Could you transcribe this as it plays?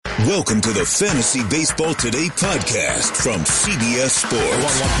Welcome to the Fantasy Baseball Today podcast from CBS Sports.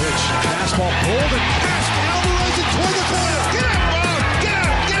 1-1 pitch. Fastball pulled and passed. Alvarez and toward the corner. Get up, Bob! Get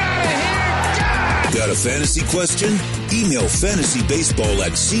up! Get out of here! God! Got a fantasy question? Email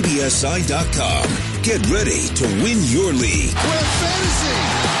fantasybaseball@cbsi.com. Get ready to win your league. Where fantasy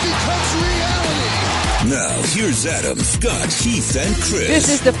becomes reality. Now, here's Adam, Scott, Heath, and Chris. This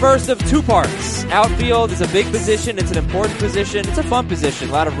is the first of two parts. Outfield is a big position. It's an important position. It's a fun position.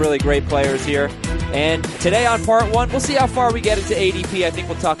 A lot of really great players here. And today on part one, we'll see how far we get into ADP. I think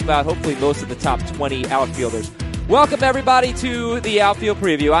we'll talk about hopefully most of the top 20 outfielders. Welcome, everybody, to the Outfield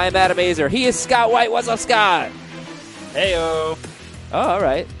Preview. I am Adam Azer. He is Scott White. What's up, Scott? Heyo. Oh, all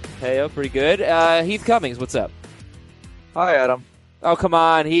right. Heyo, pretty good. Heath Cummings, what's up? Hi, Adam. Oh, come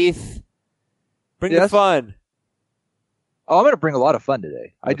on, Heath. Bring the fun. Oh, I'm going to bring a lot of fun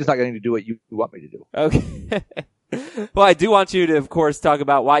today. I'm just not going to do what you want me to do. Okay. Well, I do want you to, of course, talk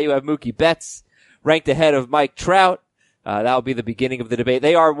about why you have Mookie Betts ranked ahead of Mike Trout. That'll be the beginning of the debate.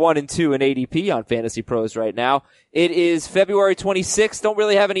 They are 1 and 2 in ADP on Fantasy Pros right now. It is February 26th. Don't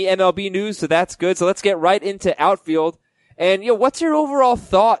really have any MLB news, so that's good. So let's get right into outfield. And, what's your overall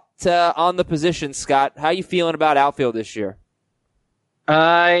thought on the position, Scott? How you feeling about outfield this year?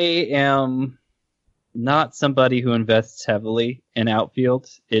 I am not somebody who invests heavily in outfield.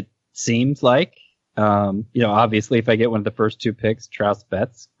 It seems like, obviously if I get one of the first two picks, Trout's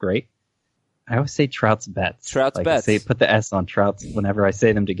Betts, great. I always say Trout's Betts. Trout's Betts. I say put the S on Trout's whenever I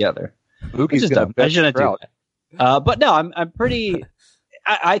say them together. Mookie's going to I shouldn't do that. But no, I'm pretty,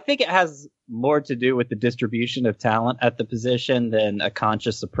 I think it has more to do with the distribution of talent at the position than a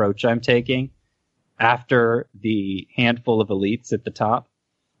conscious approach I'm taking after the handful of elites at the top.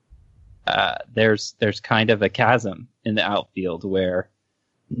 There's kind of a chasm in the outfield where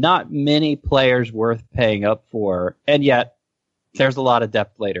not many players worth paying up for, and yet there's a lot of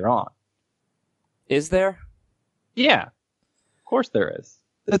depth later on. Is there? Yeah, of course there is.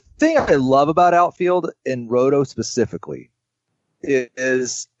 The thing I love about outfield, in Roto specifically,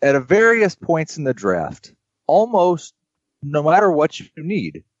 is at various points in the draft, almost no matter what you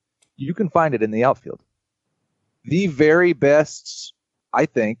need, you can find it in the outfield. The very best, I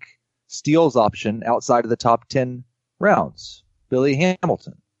think, steals option outside of the top 10 rounds, Billy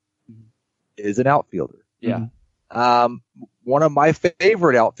Hamilton, is an outfielder. Yeah. One of my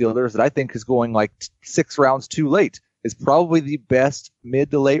favorite outfielders that I think is going like 6 rounds too late is probably the best mid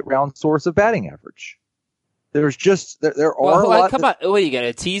to late round source of batting average. There's just, there are a lot. Come on. What are you going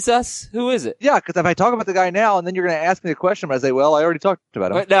to tease us? Who is it? Yeah, because if I talk about the guy now and then you're going to ask me a question, I say, well, I already talked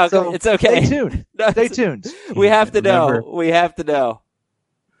about him. No, so it's okay. Stay tuned. Stay tuned. We have to know. We have to know.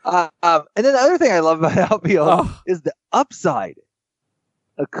 And then the other thing I love about outfield is the upside.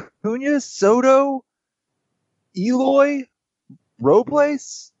 Acuna, Soto, Eloy,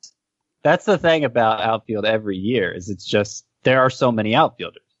 Robles. That's the thing about outfield every year is it's just there are so many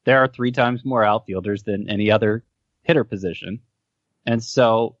outfielders. There are 3 times more outfielders than any other hitter position. And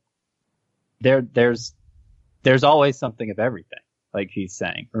so there's always something of everything, like he's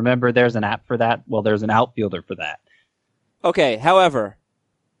saying. Remember, there's an app for that. Well, there's an outfielder for that. Okay, however,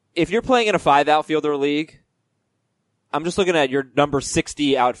 if you're playing in a 5 outfielder league, I'm just looking at your number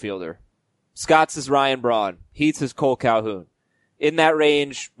 60 outfielder. Scott's is Ryan Braun. Heath's is Cole Calhoun. In that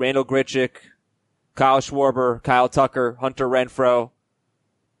range, Randall Grichuk, Kyle Schwarber, Kyle Tucker, Hunter Renfroe,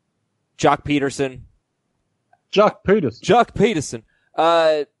 Jock Peterson. Guys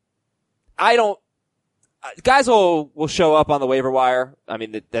will show up on the waiver wire. I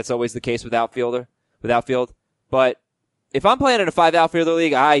mean, that's always the case with outfield. But if I'm playing in a 5 outfielder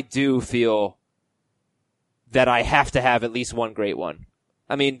league, I do feel that I have to have at least one great one.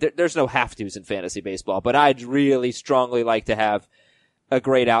 I mean, there's no have-tos in fantasy baseball, but I'd really strongly like to have a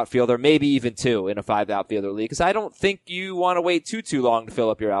great outfielder, maybe even 2 in a 5 outfielder league, because I don't think you want to wait too long to fill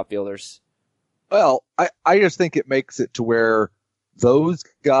up your outfielders. Well, I just think it makes it to where those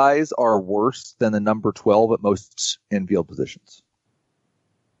guys are worse than the number 12 at most infield positions.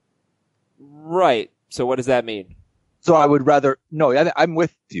 Right. So what does that mean? So I would rather, I'm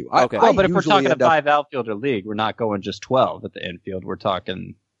with you. Okay. But if we're talking a 5 outfielder league, we're not going just 12 at the infield. We're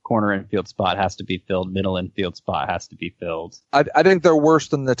talking corner infield spot has to be filled. Middle infield spot has to be filled. I think they're worse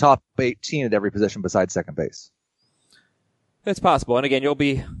than the top 18 at every position besides second base. It's possible. And again, you'll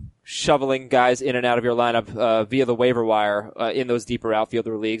be shoveling guys in and out of your lineup via the waiver wire in those deeper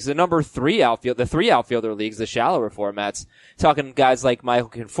outfielder leagues. The 3 outfielder leagues, the shallower formats, talking guys like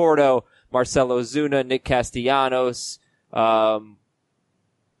Michael Conforto, Marcelo Zuna, Nick Castellanos,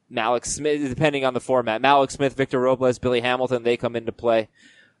 Malik Smith, depending on the format. Malik Smith, Victor Robles, Billy Hamilton, they come into play.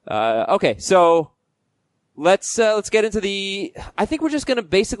 Okay, so let's get into the. I think we're just going to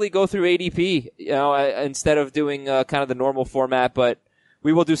basically go through ADP, instead of doing kind of the normal format, but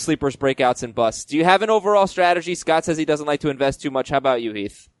we will do sleepers, breakouts, and busts. Do you have an overall strategy? Scott says he doesn't like to invest too much. How about you,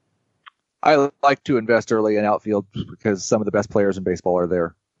 Heath? I like to invest early in outfield because some of the best players in baseball are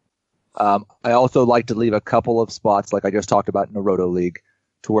there. I also like to leave a couple of spots, like I just talked about in a Roto League,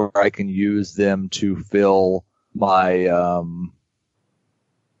 to where I can use them to fill my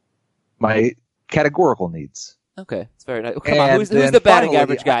my categorical needs. Okay, it's very nice. Come on, who's the batting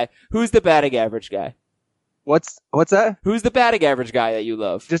average guy? Who's the batting average guy? What's that? Who's the batting average guy that you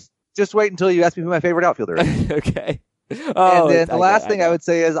love? Just wait until you ask me who my favorite outfielder is. Okay. And then the last thing I would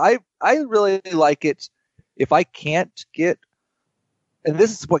say is I really like it if I can't get, and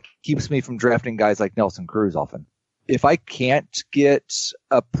this is what keeps me from drafting guys like Nelson Cruz often. If I can't get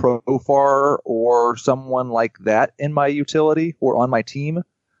a Profar or someone like that in my utility or on my team,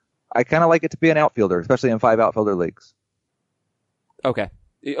 I kind of like it to be an outfielder, especially in 5 outfielder leagues. Okay.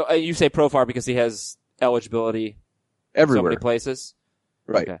 You say Profar because he has eligibility everywhere. So many places?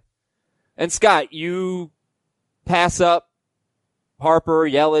 Right. Okay. And Scott, you pass up Harper,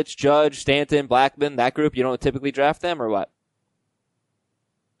 Yelich, Judge, Stanton, Blackmon, that group? You don't typically draft them or what?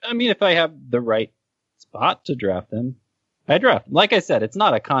 I mean, if I have the right spot to draft them, I draft them. Like I said, it's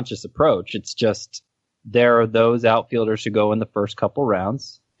not a conscious approach. It's just there are those outfielders who go in the first couple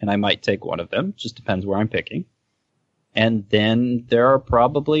rounds, and I might take one of them. Just depends where I'm picking. And then there are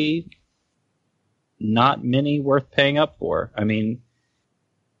probably not many worth paying up for. I mean,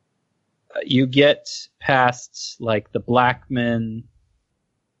 you get past like the Blackmon,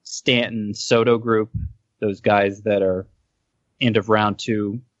 Stanton, Soto group, those guys that are end of round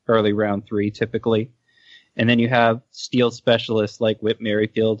 2, early round 3 typically. And then you have steal specialists like Whit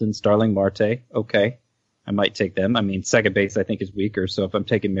Merrifield and Starling Marte. Okay, I might take them. I mean, second base I think is weaker, so if I'm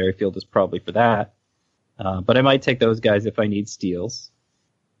taking Merrifield, it's probably for that. But I might take those guys if I need steals.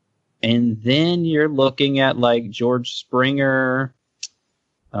 And then you're looking at like George Springer,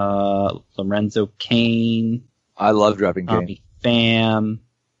 Lorenzo Cain. I love drafting Cain. Tommy Pham.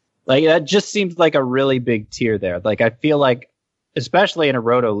 Like, that just seems like a really big tier there. Like, I feel like, especially in a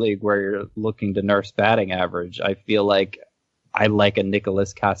Roto League where you're looking to nurse batting average, I feel like I like a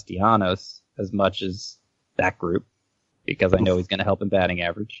Nicholas Castellanos as much as that group because I know he's going to help in batting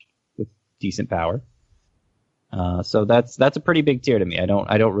average with decent power. So that's a pretty big tier to me. I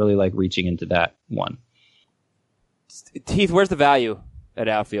don't really like reaching into that one. Heath, where's the value at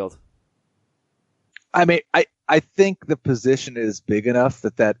outfield? I mean, I think the position is big enough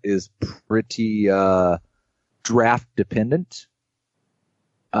that is pretty draft dependent.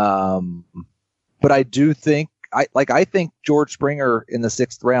 But I do think I think George Springer in the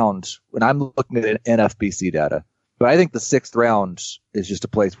 6th round, when I'm looking at NFBC data, but I think the 6th round is just a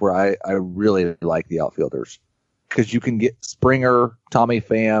place where I really like the outfielders. Because you can get Springer, Tommy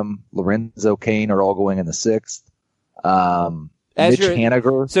Pham, Lorenzo Cain are all going in the 6th. Mitch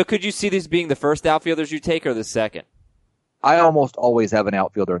Haniger. So could you see these being the first outfielders you take or the second? I almost always have an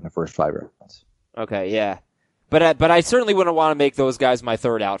outfielder in the first 5 rounds. Okay, yeah. But I certainly wouldn't want to make those guys my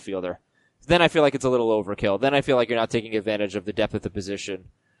third outfielder. Then I feel like it's a little overkill. Then I feel like you're not taking advantage of the depth of the position.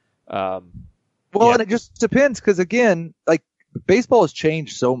 And it just depends because, again, like baseball has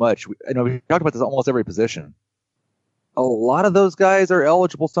changed so much. We talked about this almost every position. A lot of those guys are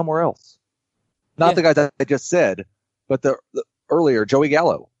eligible somewhere else. Not the guys I just said, but the earlier Joey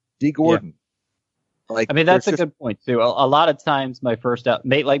Gallo, D. Gordon. Yeah. Like, I mean, that's a good point too. A lot of times my first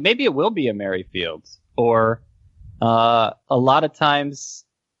maybe it will be a Merrifield, or a lot of times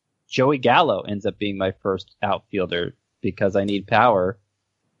Joey Gallo ends up being my first outfielder because I need power.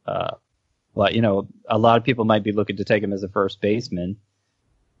 A lot of people might be looking to take him as a first baseman.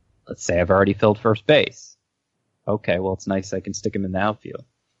 Let's say I've already filled first base. Okay, well, it's nice I can stick him in the outfield.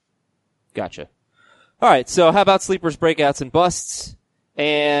 Gotcha. All right, so how about sleepers, breakouts, and busts?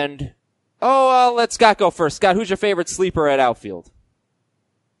 And, let Scott go first. Scott, who's your favorite sleeper at outfield?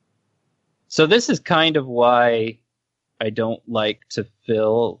 So this is kind of why I don't like to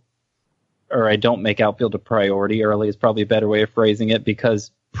fill, or I don't make outfield a priority early is probably a better way of phrasing it, because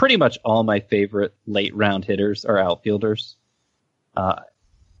pretty much all my favorite late round hitters are outfielders.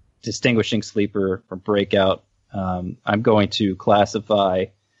 Distinguishing sleeper from breakout, I'm going to classify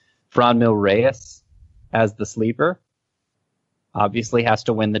Franmil Reyes as the sleeper. Obviously has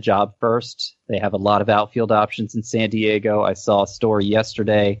to win the job first. They have a lot of outfield options in San Diego. I saw a story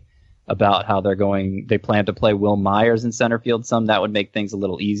yesterday about how they plan to play Will Myers in center field some. That would make things a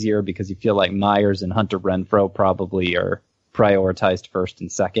little easier because you feel like Myers and Hunter Renfroe probably are prioritized first and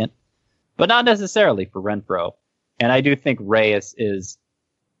second, but not necessarily for Renfroe. And I do think Reyes is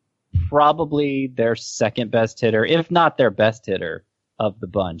probably their second best hitter, if not their best hitter of the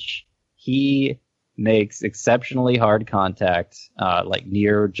bunch. He makes exceptionally hard contact, like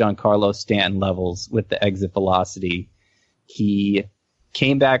near Giancarlo Stanton levels with the exit velocity. He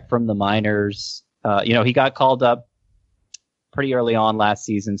came back from the minors. He got called up pretty early on last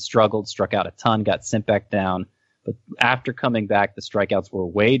season, struggled, struck out a ton, got sent back down. But after coming back, the strikeouts were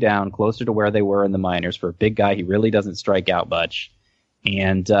way down, closer to where they were in the minors. For a big guy, he really doesn't strike out much.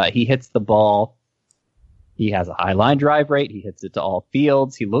 And he hits the ball. He has a high line drive rate. He hits it to all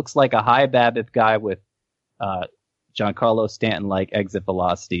fields. He looks like a high BABIP guy with Giancarlo Stanton-like exit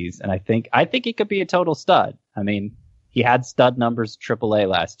velocities. And I think he could be a total stud. I mean, he had stud numbers AAA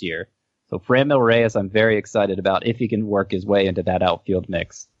last year. So Franmil Reyes, I'm very excited about if he can work his way into that outfield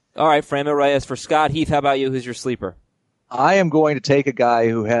mix. All right, Franmil Reyes for Scott. Heath, how about you? Who's your sleeper? I am going to take a guy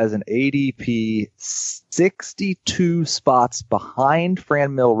who has an ADP 62 spots behind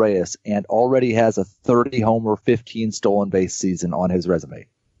Franmil Reyes and already has a 30 homer, 15 stolen base season on his resume.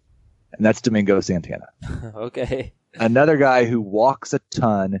 And that's Domingo Santana. Okay. Another guy who walks a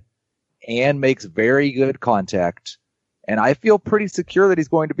ton and makes very good contact. And I feel pretty secure that he's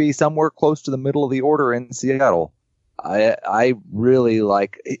going to be somewhere close to the middle of the order in Seattle. I really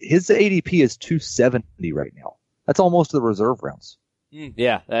like his ADP is 270 right now. That's almost the reserve rounds.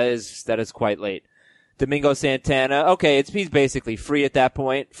 Yeah, that is quite late. Domingo Santana, okay, he's basically free at that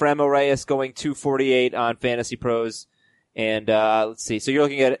point. Franmil Reyes going 248 on Fantasy Pros. And let's see, so you're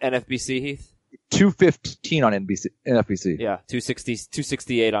looking at NFBC, Heath? 215 on NFBC. Yeah,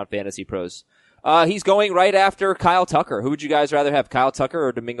 268 on Fantasy Pros. He's going right after Kyle Tucker. Who would you guys rather have, Kyle Tucker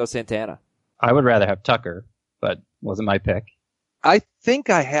or Domingo Santana? I would rather have Tucker, but wasn't my pick. I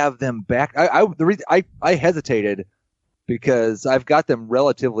think I have them back. The reason I hesitated because I've got them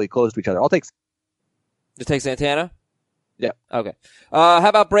relatively close to each other. I'll take. Just take Santana? Yeah. Okay. How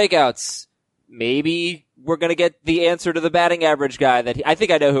about breakouts? Maybe we're going to get the answer to the batting average guy I think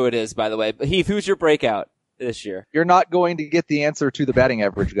I know who it is, by the way. But Heath, who's your breakout this year? You're not going to get the answer to the batting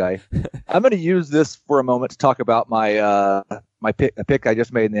average guy. I'm going to use this for a moment to talk about my pick I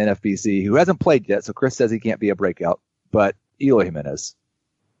just made in the NFBC, who hasn't played yet. So Chris says he can't be a breakout, but Eloy Jimenez.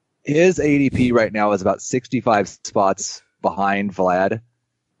 His ADP right now is about 65 spots behind Vlad,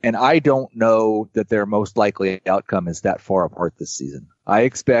 and I don't know that their most likely outcome is that far apart this season. I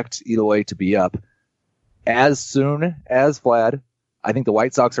expect Eloy to be up as soon as Vlad. I think the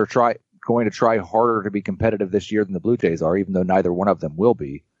White Sox are going to try harder to be competitive this year than the Blue Jays are, even though neither one of them will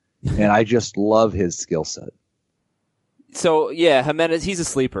be. And I just love his skill set. So, yeah, Jimenez, he's a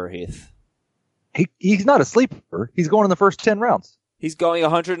sleeper, Heath. He's not a sleeper. He's going in the first 10 rounds. He's going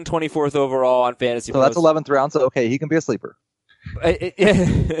 124th overall on Fantasy Pros. So that's 11th round, so okay, he can be a sleeper.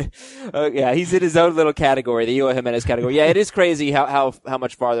 Yeah, he's in his own little category, the Eloy Jimenez category. Yeah, it is crazy how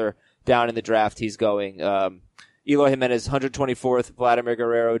much farther down in the draft he's going. Eloy Jimenez, 124th, Vladimir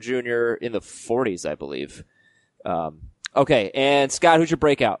Guerrero Jr. in the 40s, I believe. Okay, and Scott, who's your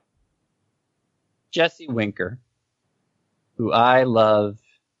breakout? Jesse Winker, who I love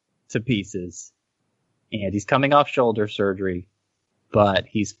to pieces. And he's coming off shoulder surgery, but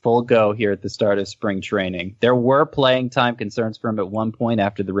he's full go here at the start of spring training. There were playing time concerns for him at one point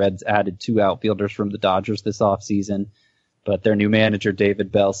after the Reds added 2 outfielders from the Dodgers this offseason. But their new manager,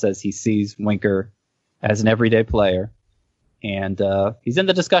 David Bell, says he sees Winker as an everyday player. And he's in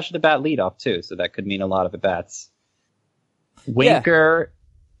the discussion about leadoff, too, so that could mean a lot of at-bats. Winker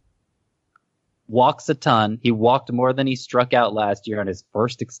walks a ton. He walked more than he struck out last year on his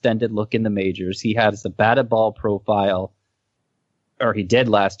first extended look in the majors. He has a batted ball profile, or he did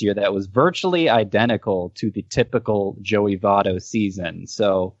last year, that was virtually identical to the typical Joey Votto season.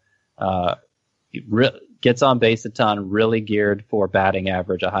 So he gets on base a ton, really geared for batting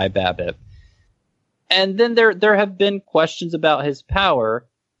average, a high BABIP. And then there have been questions about his power,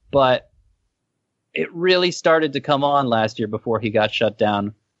 but it really started to come on last year before he got shut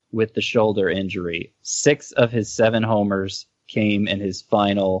down with the shoulder injury. 6 of his 7 homers came in his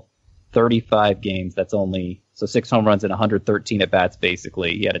final 35 games. That's only, so 6 home runs and 113 at bats,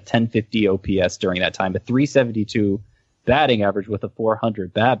 basically. He had a 1050 OPS during that time, a 372 batting average with a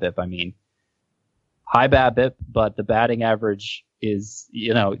 400 BABIP. I mean, high BABIP, but the batting average is,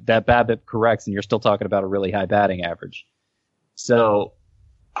 that BABIP corrects, and you're still talking about a really high batting average. So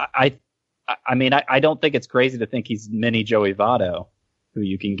I don't think it's crazy to think he's mini Joey Votto, who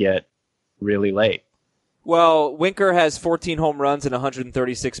you can get really late. Well, Winker has 14 home runs in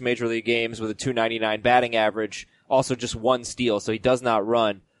 136 Major League games with a 299 batting average, also just 1 steal, so he does not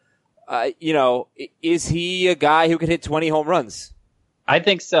run. Is he a guy who could hit 20 home runs? I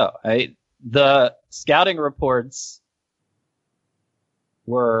think so. The scouting reports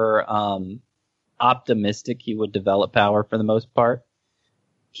were optimistic he would develop power for the most part.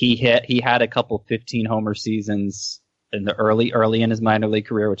 He had a couple 15 homer seasons in the early in his minor league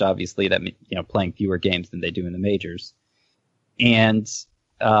career, which obviously that playing fewer games than they do in the majors. And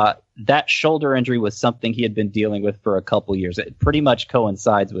that shoulder injury was something he had been dealing with for a couple years. It pretty much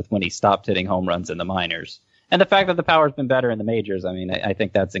coincides with when he stopped hitting home runs in the minors. And the fact that the power's been better in the majors, I mean, I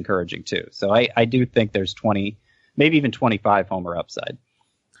think that's encouraging too. So I do think there's 20, maybe even 25 homer upside.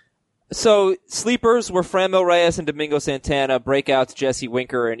 So sleepers were Franmil Reyes and Domingo Santana, breakouts Jesse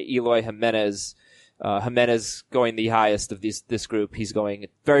Winker and Eloy Jimenez. Jimenez going the highest of this group. He's going at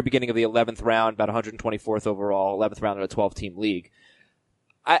the very beginning of the 11th round, about 124th overall, 11th round in a 12-team league.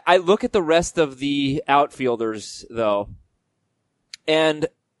 I look at the rest of the outfielders, though, and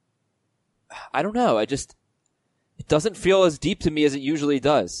I don't know. It doesn't feel as deep to me as it usually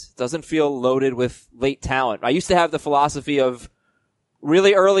does. It doesn't feel loaded with late talent. I used to have the philosophy of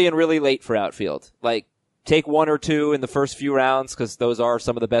really early and really late for outfield. Like, take one or two in the first few rounds, because those are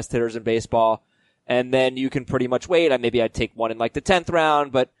some of the best hitters in baseball. And then you can pretty much wait. Maybe I'd take one in like the 10th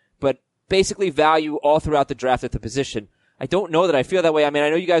round, but basically value all throughout the draft at the position. I don't know that I feel that way. I mean, I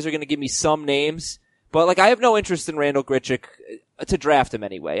know you guys are going to give me some names, but like I have no interest in Randall Grichuk to draft him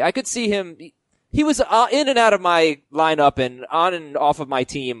anyway. I could see him. He was in and out of my lineup and on and off of my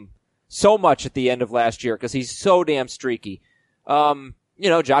team so much at the end of last year because he's so damn streaky.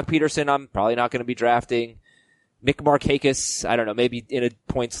 Jock Peterson, I'm probably not going to be drafting. Nick Markakis, I don't know, maybe in a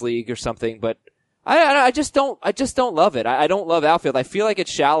points league or something, but I just don't love it. I don't love outfield. I feel like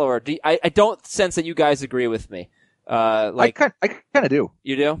it's shallower. I don't sense that you guys agree with me. I kind of do.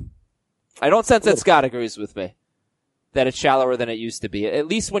 You do? I don't sense that Scott agrees with me. That it's shallower than it used to be. At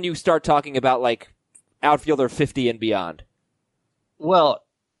least when you start talking about like outfielder 50 and beyond. Well,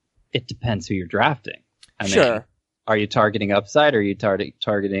 it depends who you're drafting. I mean, are you targeting upside or are you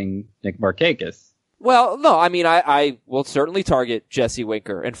targeting Nick Markakis? Well, no, I mean, I will certainly target Jesse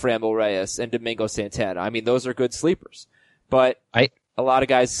Winker and Franmil Reyes and Domingo Santana. I mean, those are good sleepers. But a lot of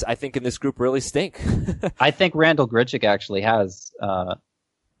guys, I think, in this group really stink. I think Randall Grichuk actually has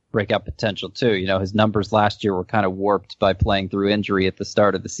breakout potential, too. You know, his numbers last year were kind of warped by playing through injury at the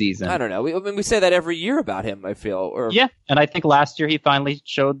start of the season. I don't know. We say that every year about him, I feel. Yeah, and I think last year he finally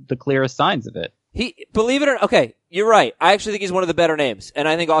showed the clearest signs of it. Believe it or not, okay, you're right. I actually think he's one of the better names, and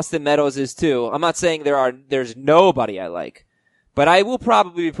I think Austin Meadows is too. I'm not saying there's nobody I like, but I will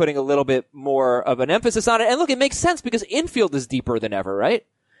probably be putting a little bit more of an emphasis on it. And look, it makes sense because infield is deeper than ever, right?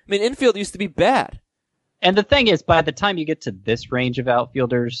 I mean, infield used to be bad. And the thing is, by the time you get to this range of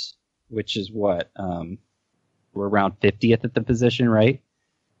outfielders, which is what, we're around 50th at the position, right?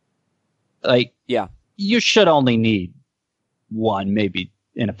 Like, yeah, you should only need one, maybe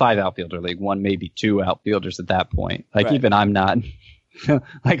in a 5 outfielder league, one, maybe 2 outfielders at that point. Like, right. Even I'm not,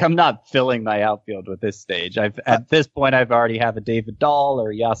 I'm not filling my outfield with this stage. At this point, I've already have a David Dahl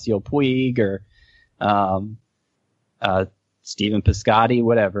or Yasiel Puig or, Steven Piscotty,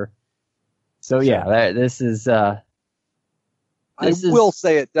 whatever. So yeah, this is will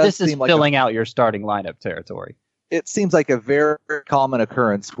say it does seem like filling out your starting lineup territory. It seems like a very common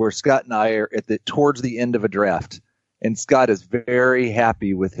occurrence where Scott and I are towards the end of a draft, and Scott is very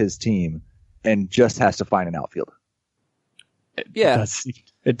happy with his team and just has to find an outfielder. Yeah,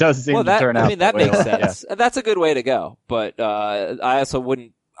 it does seem to turn out. I mean, that makes sense. Yeah. That's a good way to go. But I also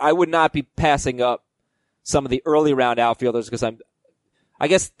would not be passing up some of the early round outfielders because I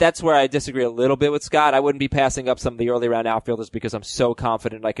guess that's where I disagree a little bit with Scott. I wouldn't be passing up some of the early round outfielders because I'm so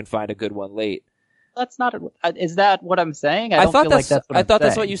confident I can find a good one late. That's not. Is that what I'm saying? I thought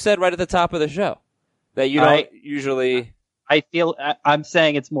that's what you said right at the top of the show. That you don't usually. I'm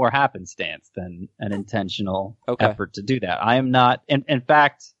saying it's more happenstance than an intentional effort to do that. I am not. In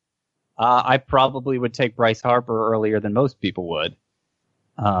fact, I probably would take Bryce Harper earlier than most people would.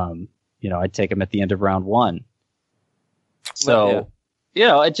 I'd take him at the end of round 1. So,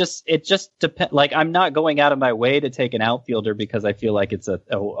 it just depends. Like, I'm not going out of my way to take an outfielder because I feel like it's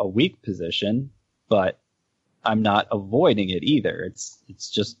a weak position, but I'm not avoiding it either. It's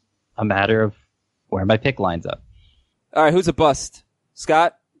just a matter of where my pick lines up. All right, who's a bust?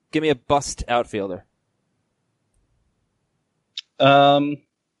 Scott, give me a bust outfielder. Come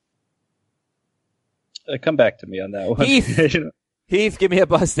back to me on that one. Heath, give me a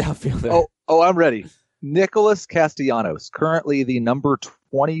bust outfielder. Oh, I'm ready. Nicholas Castellanos, currently the number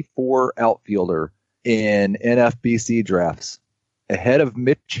 24 outfielder in NFBC drafts, ahead of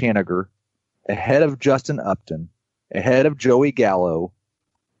Mitch Haniger, ahead of Justin Upton, ahead of Joey Gallo.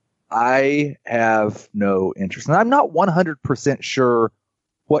 I have no interest. And I'm not 100% sure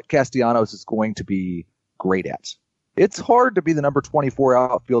what Castellanos is going to be great at. It's hard to be the number 24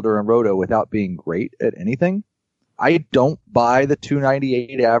 outfielder in Roto without being great at anything. I don't buy the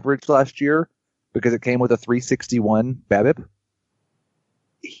 298 average last year because it came with a 361 BABIP.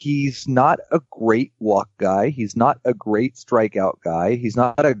 He's not a great walk guy. He's not a great strikeout guy. He's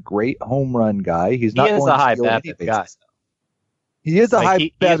not a great home run guy. He's not a high BABIP guy. He is a high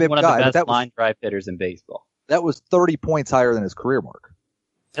BABIP guy. He is one of the best line drive hitters in baseball. That was 30 points higher than his career mark.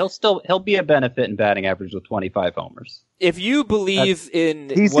 He'll be a benefit in batting average with 25 homers. If you believe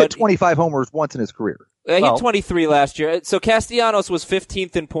he's hit 25 homers once in his career. He hit 23 last year. So Castellanos was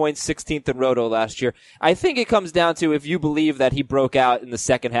 15th in points, 16th in Roto last year. I think it comes down to if you believe that he broke out in the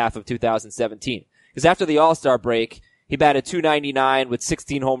second half of 2017. Because after the All-Star break, he batted .299 with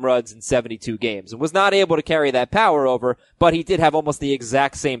 16 home runs in 72 games and was not able to carry that power over, but he did have almost the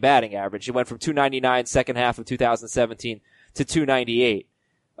exact same batting average. He went from .299 second half of 2017 to .298.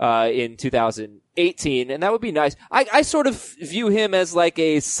 In 2018, and that would be nice. I sort of view him as like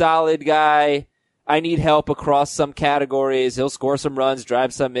a solid guy. I need help across some categories. He'll score some runs,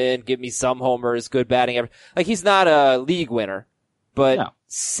 drive some in, give me some homers, good batting average. Like, he's not a league winner, but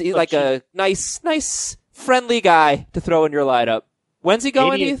like a nice, friendly guy to throw in your lineup. When's he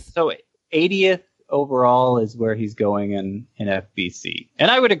going, Heath? So 80th overall is where he's going in FBC.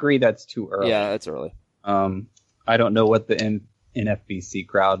 And I would agree that's too early. Yeah, that's early. I don't know what the in FBC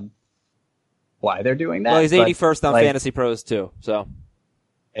crowd, why they're doing that. Well, he's 81st on Fantasy Pros too, so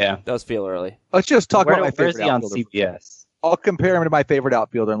yeah, it does feel early. Let's just talk about my favorite on outfielder. CBS. I'll compare him to my favorite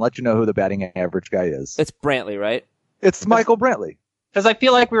outfielder and let you know who the batting average guy is. It's Brantley, right? It's Michael Brantley. Because I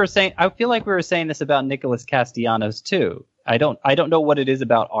feel like we were saying this about Nicholas Castellanos too. I don't know what it is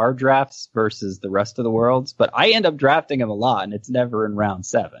about our drafts versus the rest of the world's, but I end up drafting him a lot, and it's never in round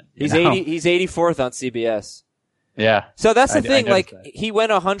 7. He's 84th on CBS. Yeah. So that's the thing, he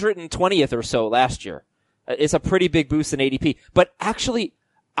went 120th or so last year. It's a pretty big boost in ADP. But actually,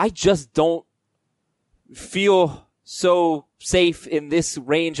 I just don't feel so safe in this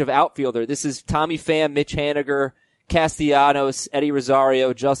range of outfielder. This is Tommy Pham, Mitch Haniger, Castellanos, Eddie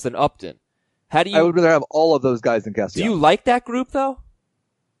Rosario, Justin Upton. I would rather have all of those guys than Castellanos. Do you like that group, though?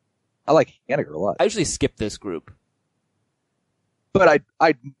 I like Haniger a lot. I usually skip this group. But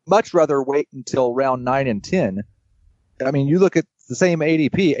I'd much rather wait until round 9 and 10. I mean, you look at the same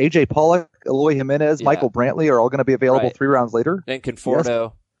ADP. AJ Pollock, Eloy Jimenez, Michael Brantley are all going to be available 3 rounds later. And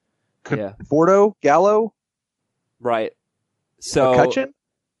Conforto. Yes. Conforto, Gallo. Right. So McCutchen.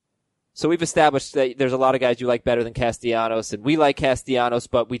 So we've established that there's a lot of guys you like better than Castellanos, and we like Castellanos,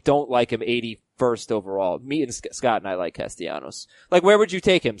 but we don't like him 81st overall. Me and Scott and I like Castellanos. Like, where would you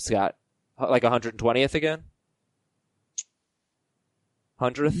take him, Scott? Like 120th again?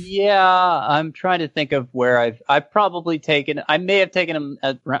 100th? Yeah, I'm trying to think of where I've probably taken. I may have taken him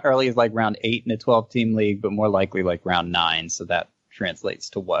as early as like round 8 in a 12-team league, but more likely like round 9. So that translates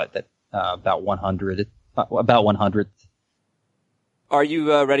to what? That about 100th. Are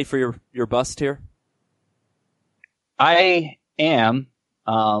you ready for your bust here? I am,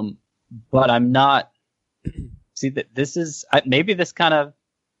 but I'm not. See, this is maybe this kind of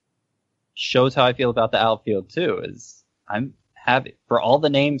shows how I feel about the outfield too. Is for all the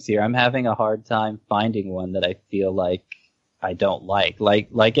names here, I'm having a hard time finding one that I feel like I don't like.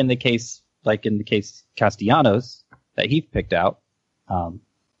 Like in the case Castellanos that he picked out,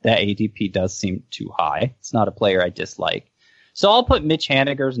 that ADP does seem too high. It's not a player I dislike. So I'll put Mitch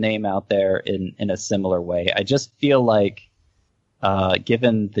Haniger's name out there in a similar way. I just feel like,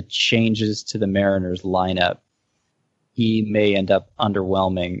 given the changes to the Mariners lineup, he may end up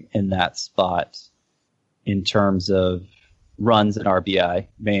underwhelming in that spot in terms of runs and RBI,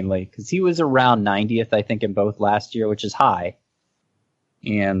 mainly. Because he was around 90th, I think, in both last year, which is high.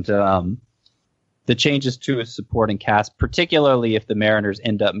 And the changes to his supporting cast, particularly if the Mariners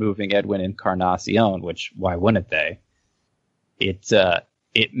end up moving Edwin Encarnacion, which why wouldn't they?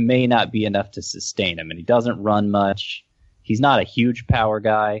 It may not be enough to sustain him, and he doesn't run much. He's not a huge power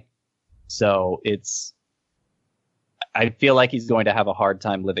guy, so I feel like he's going to have a hard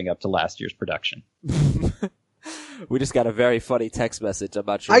time living up to last year's production. We just got a very funny text message. I'm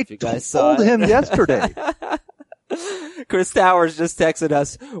not sure if you guys saw it. I told him yesterday. Chris Towers just texted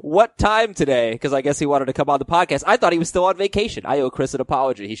us, what time today? Because I guess he wanted to come on the podcast. I thought he was still on vacation. I owe Chris an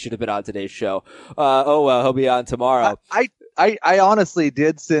apology. He should have been on today's show. He'll be on tomorrow. I honestly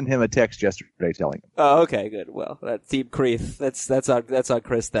did send him a text yesterday telling him. Oh, okay, good. Well, that Team Creeth. That's on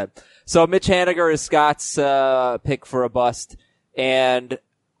Chris then. So Mitch Haniger is Scott's pick for a bust, and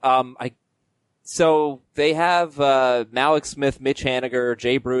so they have Malik Smith, Mitch Haniger,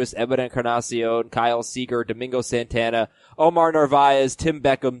 Jay Bruce, Edwin Encarnacion, Kyle Seager, Domingo Santana, Omar Narvaez, Tim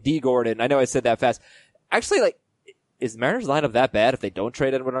Beckham, D. Gordon. I know I said that fast. Actually, is the Mariners lineup that bad if they don't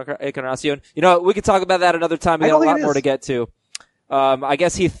trade Edwin Encarnacion? We could talk about that another time. We got a lot more to get to. I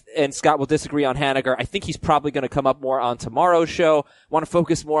guess Heath and Scott will disagree on Haniger. I think he's probably going to come up more on tomorrow's show. Want to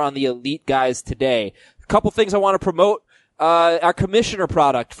focus more on the elite guys today. A couple things I want to promote. Our commissioner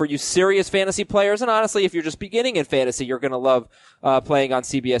product for you serious fantasy players. And honestly, if you're just beginning in fantasy, you're going to love, playing on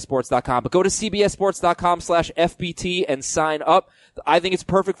CBSSports.com. But go to CBSSports.com/FBT and sign up. I think it's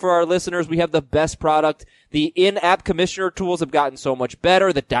perfect for our listeners. We have the best product. The in-app commissioner tools have gotten so much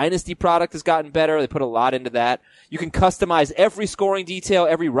better. The Dynasty product has gotten better. They put a lot into that. You can customize every scoring detail,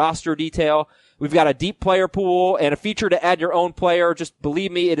 every roster detail. We've got a deep player pool and a feature to add your own player. Just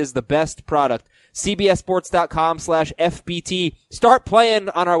believe me, it is the best product. CBSSports.com/FBT. Start playing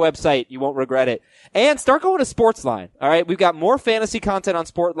on our website. You won't regret it. And start going to Sportsline. All right. We've got more fantasy content on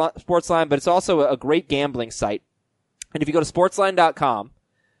Sportsline, but it's also a great gambling site. And if you go to sportsline.com,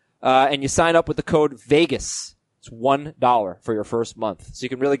 and you sign up with the code VEGAS, it's $1 for your first month. So you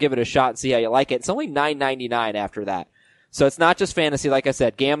can really give it a shot and see how you like it. It's only $9.99 after that. So it's not just fantasy, like I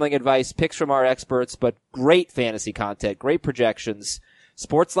said, gambling advice, picks from our experts, but great fantasy content, great projections.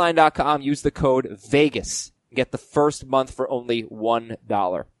 Sportsline.com, use the code VEGAS. Get the first month for only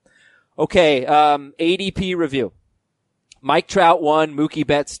 $1. Okay, ADP review. Mike Trout 1, Mookie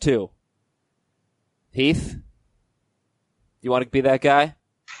Betts 2. Heath? You want to be that guy?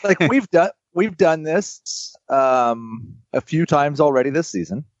 Like we've done this a few times already this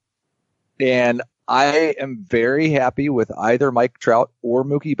season, and I am very happy with either Mike Trout or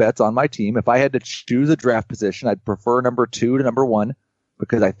Mookie Betts on my team. If I had to choose a draft position, I'd prefer number 2 to number 1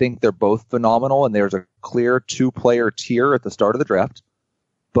 because I think they're both phenomenal, and there's a clear 2-player tier at the start of the draft.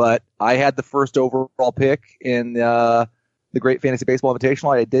 But I had the first overall pick in the Great Fantasy Baseball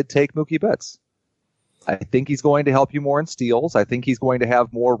Invitational. I did take Mookie Betts. I think he's going to help you more in steals. I think he's going to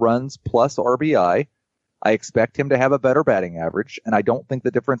have more runs plus RBI. I expect him to have a better batting average, and I don't think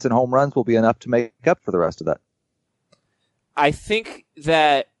the difference in home runs will be enough to make up for the rest of that. I think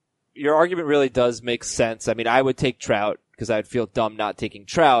that your argument really does make sense. I mean, I would take Trout because I'd feel dumb not taking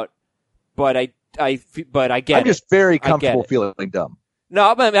Trout, but I get it. I'm just very comfortable feeling dumb.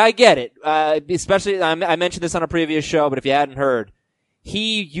 No, but I mean, I get it. Especially, I mentioned this on a previous show, but if you hadn't heard,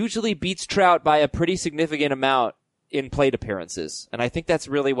 he usually beats Trout by a pretty significant amount in plate appearances. And I think that's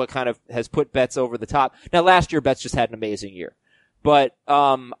really what kind of has put Betts over the top. Now, last year, Betts just had an amazing year. But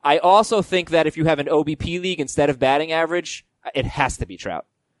I also think that if you have an OBP league instead of batting average, it has to be Trout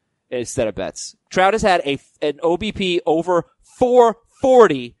instead of Betts. Trout has had an OBP over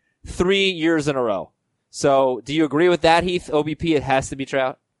 440 3 years in a row. So do you agree with that, Heath? OBP, it has to be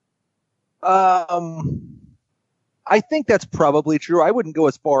Trout? I think that's probably true. I wouldn't go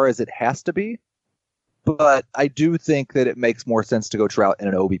as far as it has to be, but I do think that it makes more sense to go Trout in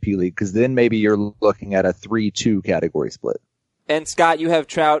an OBP league because then maybe you're looking at a 3-2 category split. And Scott, you have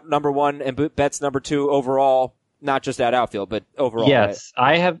Trout number 1 and Betts number 2 overall, not just at outfield, but overall. Yes,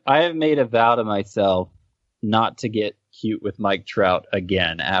 right? I have made a vow to myself not to get cute with Mike Trout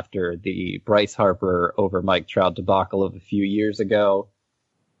again after the Bryce Harper over Mike Trout debacle of a few years ago.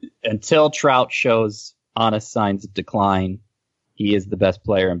 Until Trout shows honest signs of decline, he is the best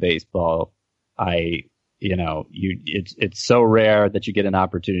player in baseball. It's so rare that you get an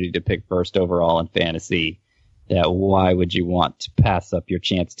opportunity to pick first overall in fantasy that why would you want to pass up your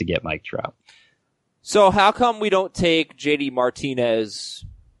chance to get Mike Trout? So how come we don't take JD Martinez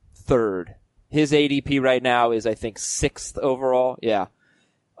 3rd? His ADP right now is, I think, 6th overall. Yeah.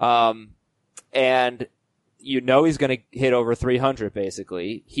 And he's going to hit over 300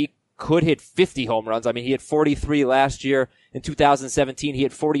 basically. He could hit 50 home runs. I mean, he hit 43 last year. In 2017, he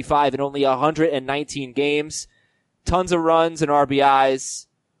hit 45 in only 119 games. Tons of runs and RBIs.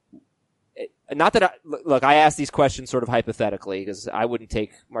 Not that I asked these questions sort of hypothetically because I wouldn't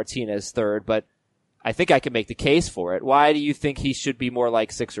take Martinez 3rd, but I think I can make the case for it. Why do you think he should be more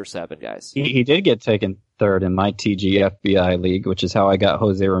like 6 or 7, guys? He did get taken 3rd in my TGFBI league, which is how I got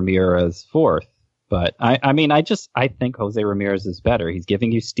Jose Ramirez 4th. But I think Jose Ramirez is better. He's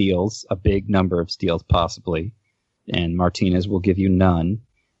giving you steals, a big number of steals possibly, and Martinez will give you none.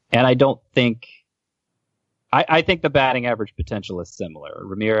 And I don't think, I think the batting average potential is similar.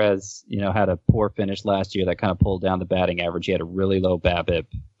 Ramirez, had a poor finish last year that kind of pulled down the batting average. He had a really low BABIP,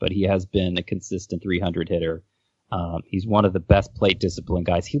 but he has been a consistent 300 hitter. He's one of the best plate discipline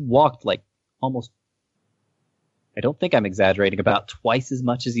guys. He walked like almost, I don't think I'm exaggerating, about twice as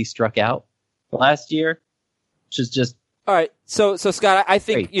much as he struck out last year, which is just all right. So Scott, I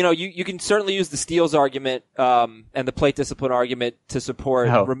think you can certainly use the steals argument and the plate discipline argument to support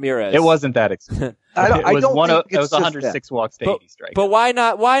Ramirez. It wasn't that expensive. It was 106 walks to 80 strikes. But why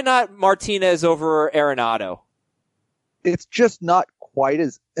not Martinez over Arenado? it's just not quite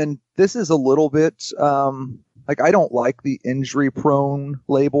as, and this is a little bit, like I don't like the injury prone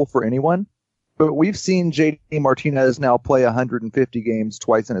label for anyone, but we've seen JD Martinez now play 150 games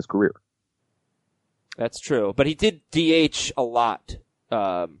twice in his career. That's true. But he did DH a lot,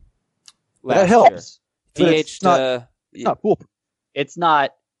 last that helps. year. DH, it's not foolproof. It's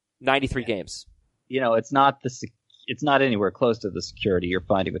not 93 games. It's not anywhere close to the security you're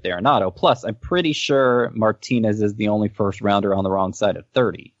finding with Arenado. Plus, I'm pretty sure Martinez is the only first rounder on the wrong side of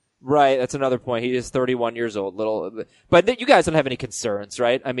 30. Right, that's another point. He is 31 years old. But you guys don't have any concerns,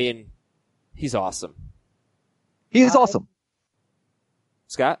 right? I mean, he's awesome. He is awesome.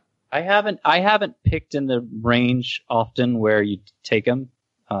 Scott? I haven't picked in the range often where you take him,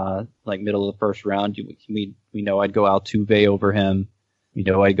 like middle of the first round. We know I'd go Altuve over him. We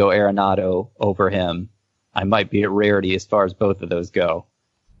know I'd go Arenado over him. I might be at rarity as far as both of those go.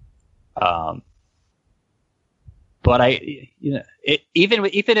 But even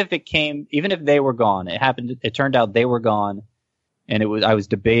if they were gone, it turned out they were gone, and I was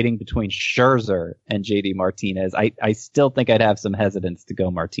debating between Scherzer and JD Martinez. I still think I'd have some hesitance to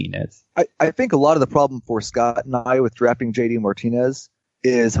go Martinez. I think a lot of the problem for Scott and I with drafting JD Martinez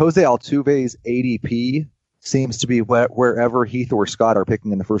is Jose Altuve's ADP seems to be wherever Heath or Scott are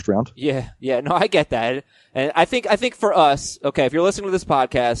picking in the first round. Yeah, no, I get that. And I think for us, okay, if you're listening to this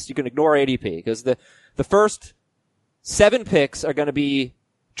podcast, you can ignore ADP because the first 7 picks are going to be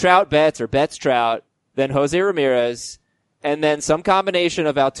Trout Betts or Betts Trout, then Jose Ramirez, and then some combination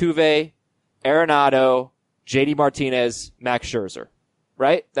of Altuve, Arenado, JD Martinez, Max Scherzer.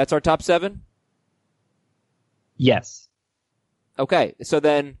 Right? That's our top 7? Yes. Okay, so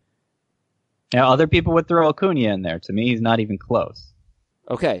then... Now, other people would throw Acuna in there. To me, he's not even close.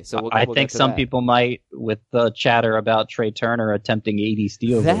 Okay, so I think some people might, with the chatter about Trey Turner attempting 80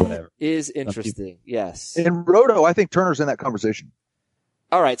 steals or whatever. That is interesting, yes. In Roto, I think Turner's in that conversation.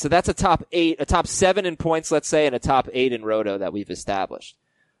 All right, so that's a top 7 in points, let's say, and a top 8 in Roto that we've established.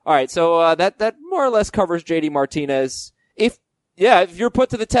 All right, so that more or less covers JD Martinez. If you're put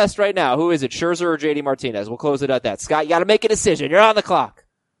to the test right now, who is it, Scherzer or JD Martinez? We'll close it at that. Scott, you got to make a decision. You're on the clock.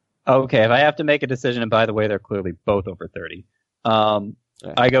 Okay, if I have to make a decision, and by the way, they're clearly both over 30.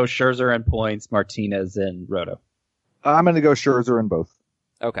 I go Scherzer in points, Martinez in Roto. I'm going to go Scherzer in both.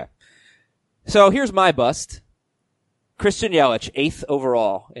 Okay. So here's my bust. Christian Yelich, 8th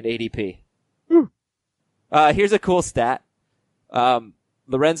overall in ADP. Here's a cool stat.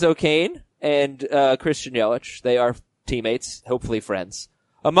 Lorenzo Cain and Christian Yelich, they are teammates, hopefully friends.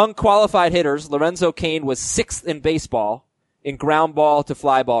 Among qualified hitters, Lorenzo Cain was 6th in baseball in ground ball to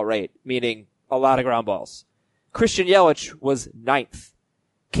fly ball rate, meaning a lot of ground balls. Christian Yelich was 9th.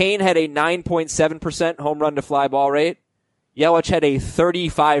 Cain had a 9.7% home run to fly ball rate. Yelich had a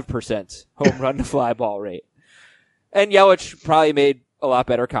 35% home run to fly ball rate. And Yelich probably made a lot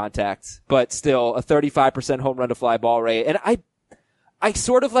better contact, but still a 35% home run to fly ball rate. And I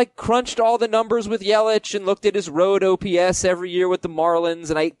sort of like crunched all the numbers with Yelich and looked at his road OPS every year with the Marlins,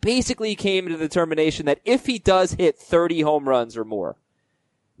 and I basically came to the determination that if he does hit 30 home runs or more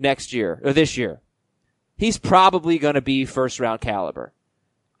next year, or this year, he's probably going to be first round caliber.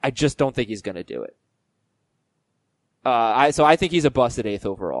 I just don't think he's going to do it. So I think he's a bust at 8th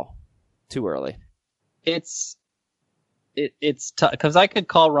overall. Too early. It's tough, because I could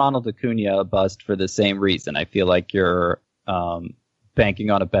call Ronald Acuna a bust for the same reason. I feel like you're,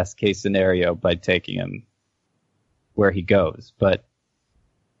 banking on a best case scenario by taking him where he goes. But,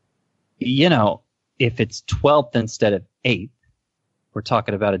 if it's 12th instead of 8th, we're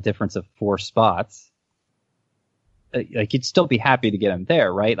talking about a difference of 4 spots. Like, you'd still be happy to get him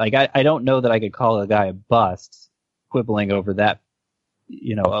there, right? Like, I don't know that I could call a guy a bust quibbling over that,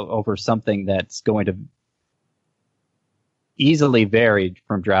 over something that's going to easily vary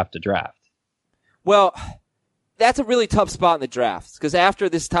from draft to draft. Well, that's a really tough spot in the draft, because after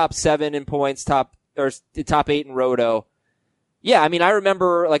this top 7 in points, top 8 in Roto, yeah, I mean, I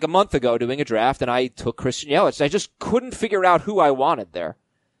remember like a month ago doing a draft and I took Christian Yelich. I just couldn't figure out who I wanted there.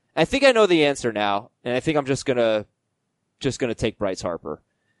 I think I know the answer now, and I think I'm just gonna take Bryce Harper.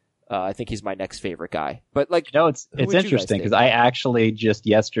 I think he's my next favorite guy. But it's interesting because I actually just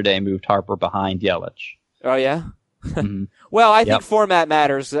yesterday moved Harper behind Yelich. Oh yeah. Mm-hmm. Well, I think format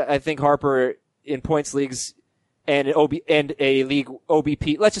matters. I think Harper in points leagues and a league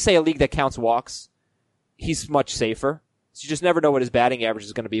OBP, let's just say a league that counts walks, he's much safer. So you just never know what his batting average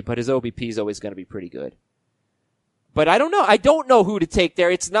is going to be, but his OBP is always going to be pretty good. But I don't know. I don't know who to take there.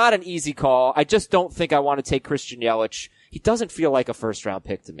 It's not an easy call. I just don't think I want to take Christian Yelich. He doesn't feel like a first-round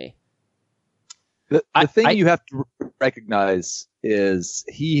pick to me. The thing you have to recognize is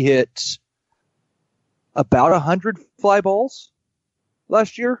he hit about 100 fly balls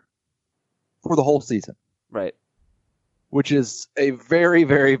last year for the whole season. Right. Which is a very,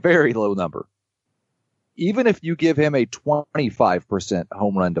 very, very low number. Even if you give him a 25%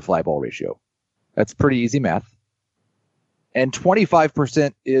 home run to fly ball ratio, that's pretty easy math. And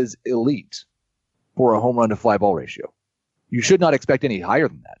 25% is elite for a home run to fly ball ratio. You should not expect any higher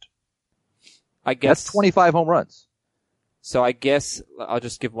than that. I guess that's 25 home runs. So I guess I'll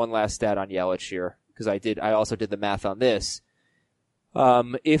just give one last stat on Yelich here, because I also did the math on this.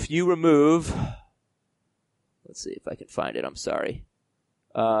 If you remove, let's see if I can find it. I'm sorry.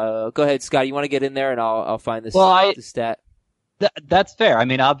 Go ahead, Scott. You want to get in there and I'll find this, this stat. That's fair. I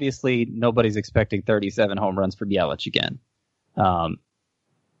mean, obviously nobody's expecting 37 home runs from Yelich again.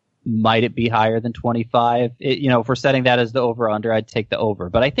 Might it be higher than 25? If we're setting that as the over-under, I'd take the over.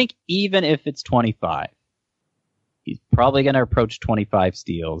 But I think even if it's 25, he's probably going to approach 25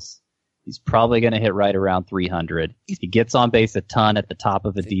 steals. He's probably going to hit right around 300. He gets on base a ton at the top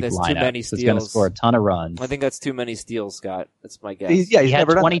of a deep lineup. Too many steals. He's going to score a ton of runs. I think that's too many steals, Scott. That's my guess. He had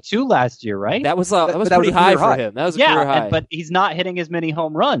 22 last year, right? That was pretty high for him. That was a career high. But he's not hitting as many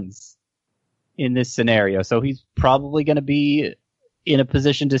home runs in this scenario, so he's probably going to be in a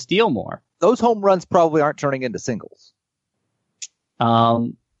position to steal more. Those home runs probably aren't turning into singles. They're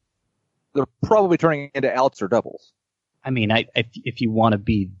probably turning into outs or doubles. I mean, if you want to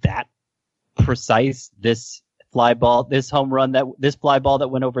be that precise, this fly ball that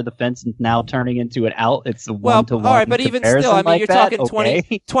went over the fence and now turning into an out, it's a 1-to-1 all right, but even still, I mean, you're talking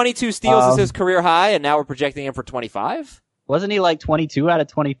 22 steals is his career high, and now we're projecting him for 25? Wasn't he like 22 out of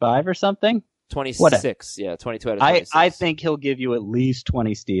 25 or something? 26, yeah, 22 out of 26. I think he'll give you at least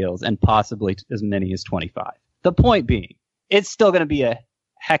 20 steals and possibly as many as 25. The point being, it's still going to be a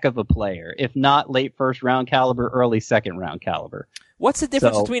heck of a player, if not late first round caliber, early second round caliber. What's the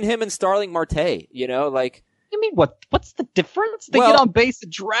difference between him and Starling Marte? You mean what's the difference? They get on base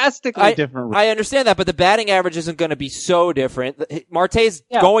drastically different. I understand that, but the batting average isn't going to be so different. Marte's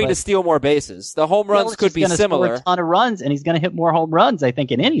going to steal more bases. The home runs could be similar. Score a ton of runs, and he's going to hit more home runs, I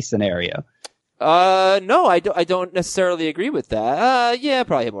think, in any scenario. No, I don't necessarily agree with that. Yeah,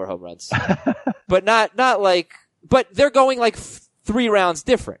 probably hit more home runs, but not like. But they're going like 3 rounds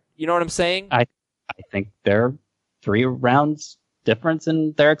different. You know what I'm saying? I think they're 3 rounds difference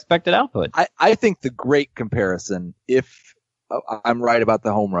in their expected output. I think the great comparison, if I'm right about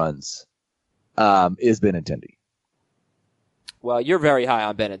the home runs, is Benintendi. Well, you're very high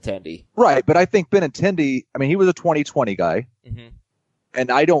on Benintendi. Right, but I think Benintendi, I mean, he was a 2020 guy, and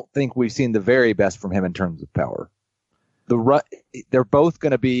I don't think we've seen the very best from him in terms of power. They're both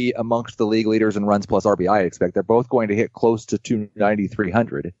going to be amongst the league leaders in runs plus RBI, I expect. They're both going to hit close to 290,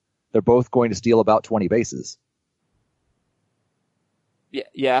 300. They're both going to steal about 20 bases.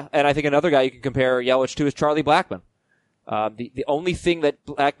 Yeah, and I think another guy you can compare Yelich to is Charlie Blackmon. The only thing that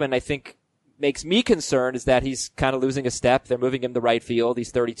Blackmon, I think, makes me concerned is that he's kind of losing a step. They're moving him to right field.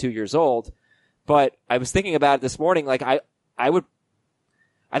 He's 32 years old. But I was thinking about it this morning. Like, I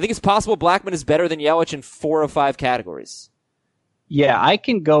think it's possible Blackmon is better than Yelich in 4 or 5 categories. Yeah, I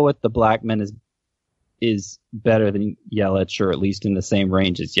can go with the Blackmon is better than Yelich, or at least in the same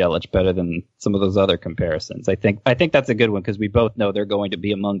range as Yelich, better than some of those other comparisons. I think that's a good one because we both know they're going to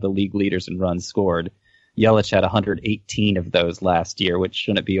be among the league leaders in runs scored. Yelich had 118 of those last year, which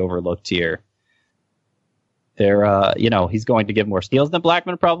shouldn't be overlooked here. He's going to give more steals than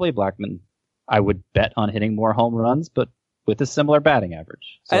Blackmon probably. Blackmon, I would bet on hitting more home runs, but with a similar batting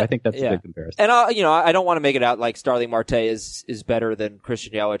average. So I think that's a good comparison. And I don't want to make it out like Starling Marte is better than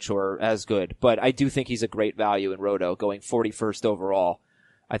Christian Yelich or as good, but I do think he's a great value in Roto, going 41st overall.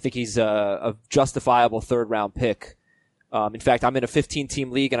 I think he's a justifiable 3rd round pick. In fact, I'm in a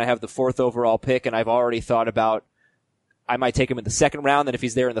 15-team league and I have the 4th overall pick, and I've already thought about I might take him in the 2nd round, and if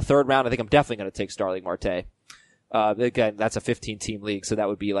he's there in the 3rd round, I think I'm definitely going to take Starling Marte. Again, that's a 15-team league, so that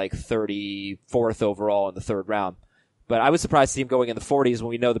would be like 34th overall in the 3rd round. But I was surprised to see him going in the 40s when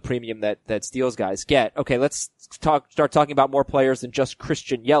we know the premium that steals guys get. Okay, let's start talking about more players than just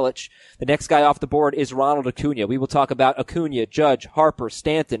Christian Yelich. The next guy off the board is Ronald Acuna. We will talk about Acuna, Judge, Harper,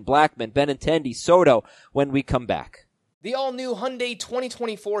 Stanton, Blackmon, Benintendi, Soto when we come back. The all-new Hyundai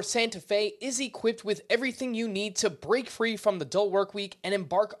 2024 Santa Fe is equipped with everything you need to break free from the dull work week and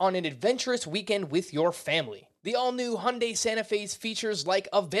embark on an adventurous weekend with your family. The all-new Hyundai Santa Fe's features like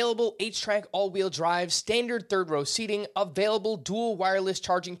available H-Track all-wheel drive, standard third-row seating, available dual wireless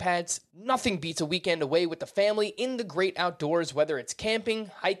charging pads. Nothing beats a weekend away with the family in the great outdoors, whether it's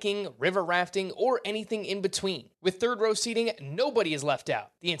camping, hiking, river rafting, or anything in between. With third-row seating, nobody is left out.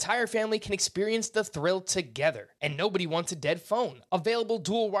 The entire family can experience the thrill together, and nobody wants a dead phone. Available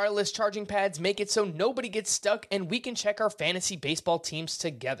dual wireless charging pads make it so nobody gets stuck, and we can check our fantasy baseball teams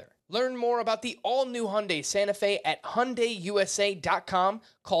together. Learn more about the all-new Hyundai Santa Fe at HyundaiUSA.com.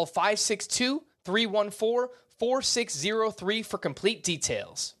 Call 562-314-4603 for complete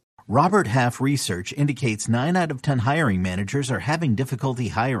details. Robert Half research indicates 9 out of 10 hiring managers are having difficulty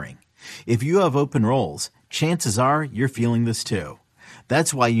hiring. If you have open roles, chances are you're feeling this too.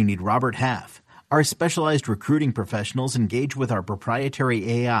 That's why you need Robert Half. Our specialized recruiting professionals engage with our proprietary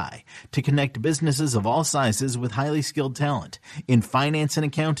AI to connect businesses of all sizes with highly skilled talent in finance and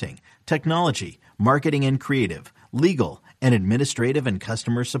accounting, technology, marketing and creative, legal, and administrative and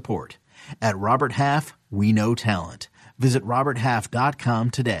customer support. At Robert Half, we know talent. Visit roberthalf.com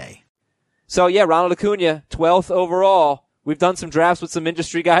today. So yeah, Ronald Acuna, 12th overall. We've done some drafts with some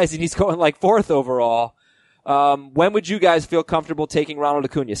industry guys, and he's going like 4th overall. When would you guys feel comfortable taking Ronald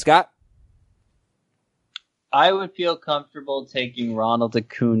Acuna? Scott? I would feel comfortable taking Ronald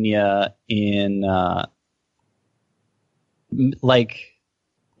Acuna in like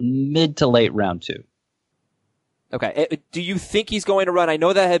mid to late round 2. Okay. Do you think he's going to run? I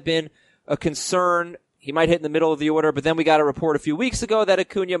know that had been a concern. He might hit in the middle of the order, but then we got a report a few weeks ago that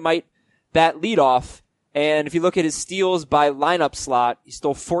Acuna might bat leadoff. And if you look at his steals by lineup slot, he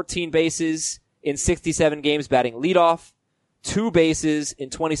stole 14 bases in 67 games batting leadoff, 2 bases in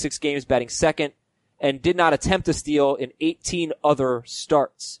 26 games batting second, and did not attempt to steal in 18 other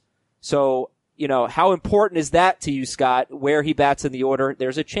starts. So, you know, how important is that to you, Scott, where he bats in the order?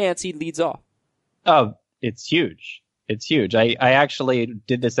 There's a chance he leads off. Oh, it's huge. It's huge. I actually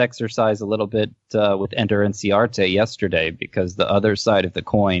did this exercise a little bit with Ender Inciarte yesterday, because the other side of the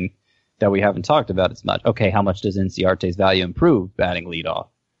coin that we haven't talked about as much. Okay, how much does Inciarte's value improve batting leadoff?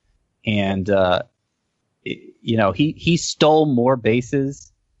 And, you know, he stole more bases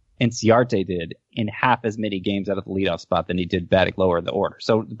Inciarte did in half as many games out of the leadoff spot than he did batting lower in the order.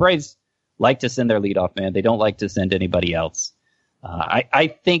 So the Braves like to send their leadoff man. They don't like to send anybody else.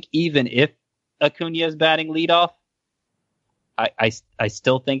 I think even if Acuna is batting leadoff, I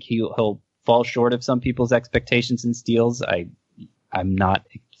still think he'll fall short of some people's expectations in steals. I'm not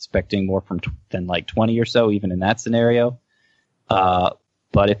expecting more than like 20 or so, even in that scenario. But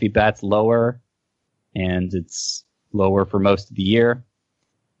if he bats lower, and it's lower for most of the year,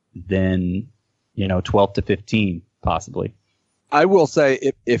 then, you know, 12 to 15 possibly. I will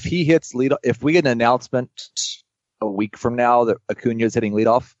say if he hits lead, if we get an announcement a week from now that Acuna is hitting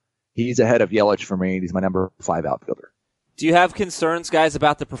leadoff, he's ahead of Yelich for me. He's my number 5 outfielder. Do you have concerns, guys,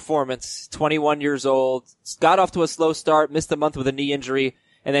 about the performance? 21 years old, got off to a slow start, missed a month with a knee injury,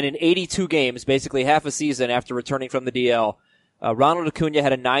 and then in 82 games, basically half a season after returning from the DL, Ronald Acuna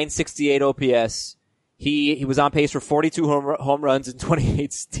had a 968 OPS. He was on pace for 42 home runs and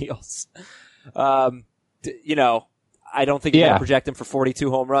 28 steals. You know, I don't think you're going to project him for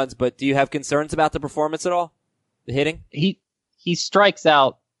 42 home runs, but do you have concerns about the performance at all? The hitting? He strikes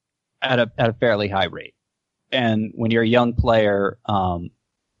out at a fairly high rate. And when you're a young player,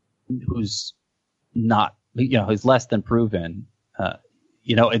 who's not, you know, who's less than proven,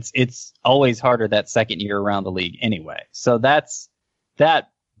 you know, it's always harder that second year around the league anyway. So that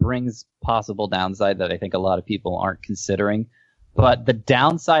brings possible downside that I think a lot of people aren't considering. But the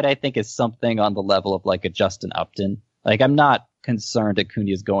downside, I think, is something on the level of like a Justin Upton. Like, I'm not concerned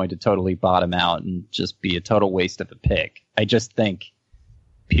Acuna is going to totally bottom out and just be a total waste of a pick. I just think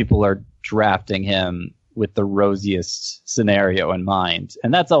people are drafting him with the rosiest scenario in mind.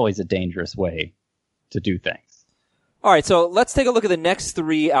 And that's always a dangerous way to do things. All right, so let's take a look at the next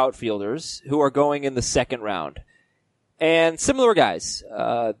 3 outfielders who are going in the second round. And similar guys,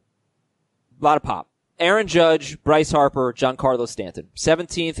 a lot of pop. Aaron Judge, Bryce Harper, Giancarlo Stanton,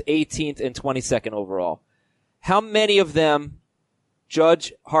 17th, 18th, and 22nd overall. How many of them,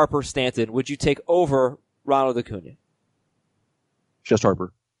 Judge, Harper, Stanton, would you take over Ronald Acuna? Just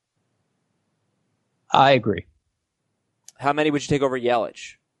Harper. I agree. How many would you take over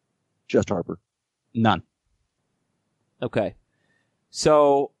Yelich? Just Harper. None. Okay.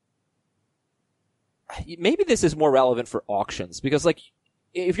 So maybe this is more relevant for auctions, because like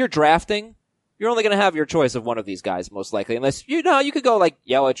if you're drafting, you're only going to have your choice of one of these guys most likely, unless you could go like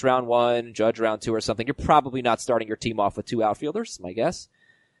Yelich round 1, Judge round 2 or something. You're probably not starting your team off with 2 outfielders, my guess.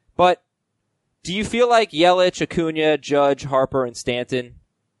 But do you feel like Yelich, Acuna, Judge, Harper, and Stanton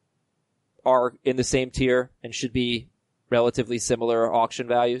are in the same tier and should be relatively similar auction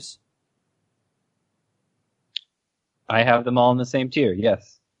values? I have them all in the same tier,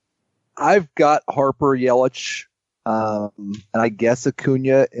 yes. I've got Harper, Yelich, and I guess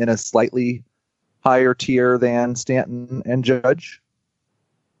Acuna in a slightly higher tier than Stanton and Judge.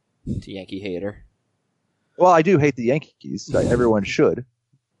 Yankee hater. Well, I do hate the Yankees. Everyone should.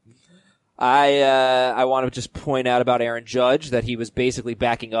 I want to just point out about Aaron Judge that he was basically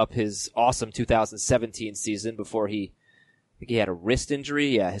backing up his awesome 2017 season before I think he had a wrist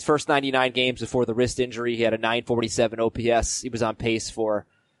injury. Yeah, his first 99 games before the wrist injury, he had a 947 OPS. He was on pace for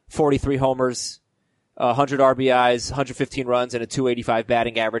 43 homers, 100 RBIs, 115 runs, and a 285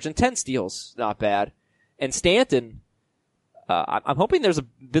 batting average, and 10 steals. Not bad. And Stanton, I'm hoping there's a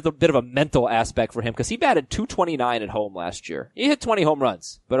bit of a mental aspect for him because he batted 229 at home last year. He hit 20 home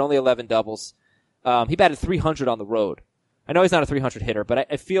runs, but only 11 doubles. He batted 300 on the road. I know he's not a 300 hitter, but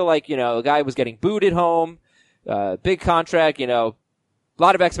I feel like, the guy was getting booed at home, big contract, a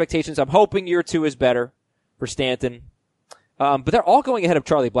lot of expectations. I'm hoping year 2 is better for Stanton. But they're all going ahead of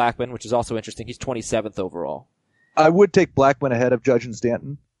Charlie Blackmon, which is also interesting. He's 27th overall. I would take Blackmon ahead of Judge and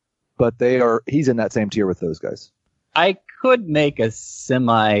Stanton, but he's in that same tier with those guys. I could make a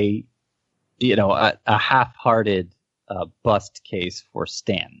semi, a half-hearted bust case for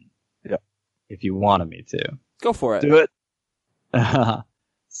Stanton. Yeah. If you wanted me to. Go for it. Do it.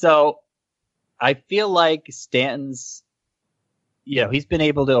 So, I feel like Stanton's, he's been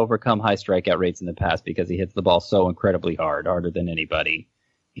able to overcome high strikeout rates in the past because he hits the ball so incredibly hard, harder than anybody.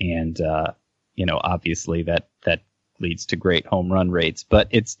 And, obviously that leads to great home run rates. But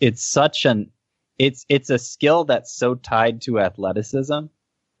it's a skill that's so tied to athleticism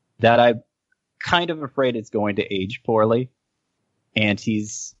that I'm kind of afraid it's going to age poorly. And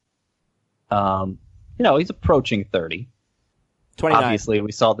he's approaching 30. 29. Obviously,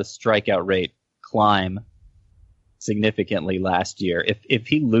 we saw the strikeout rate climb significantly last year. If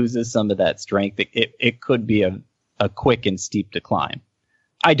he loses some of that strength, it could be a quick and steep decline.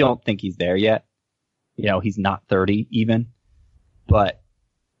 I don't think he's there yet. He's not 30 even, but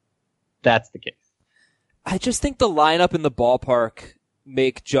that's the case. I just think the lineup in the ballpark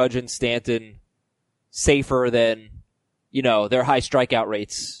make Judge and Stanton safer than, their high strikeout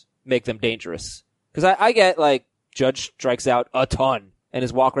rates make them dangerous. Because I get, Judge strikes out a ton, and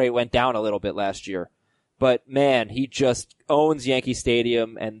his walk rate went down a little bit last year. But, man, he just owns Yankee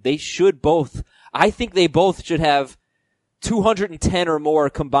Stadium, and I think they both should have 210 or more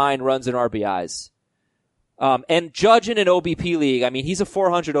combined runs and RBIs. And Judge in an OBP league, he's a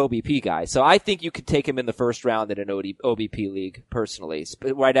 400 OBP guy, so I think you could take him in the first round in an OBP league, personally.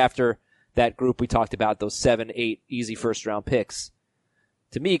 Right after that group we talked about, those 7-8 easy first round picks.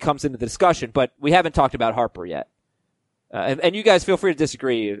 To me, comes into the discussion, but we haven't talked about Harper yet. And you guys feel free to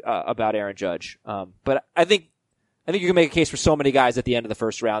disagree about Aaron Judge. But I think you can make a case for so many guys at the end of the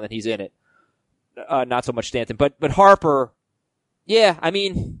first round that he's in it. Not so much Stanton, but Harper, yeah,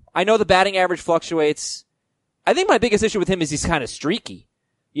 I know the batting average fluctuates. I think my biggest issue with him is he's kind of streaky.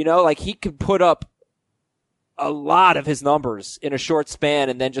 He could put up a lot of his numbers in a short span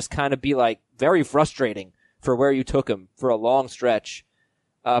and then just kind of be very frustrating for where you took him for a long stretch.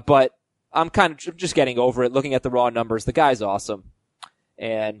 But I'm kind of just getting over it, looking at the raw numbers. The guy's awesome.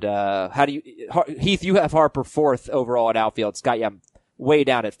 And Heath, you have Harper 4th overall at outfield. Scott, yeah, I'm way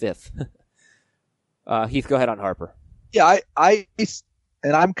down at 5th. Heath, go ahead on Harper. Yeah,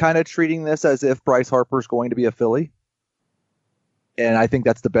 I'm kind of treating this as if Bryce Harper's going to be a Philly. And I think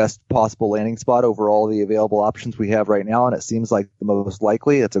that's the best possible landing spot over all the available options we have right now. And it seems like the most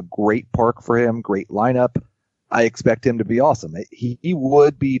likely. It's a great park for him, great lineup. I expect him to be awesome. He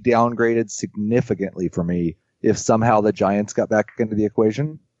would be downgraded significantly for me if somehow the Giants got back into the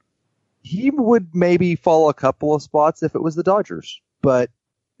equation. He would maybe fall a couple of spots if it was the Dodgers. But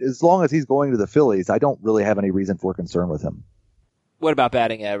as long as he's going to the Phillies, I don't really have any reason for concern with him. What about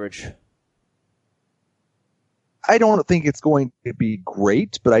batting average? I don't think it's going to be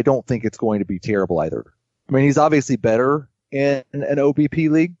great, but I don't think it's going to be terrible either. He's obviously better in an OBP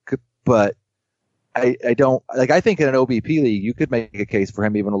league, but I think in an OBP league, you could make a case for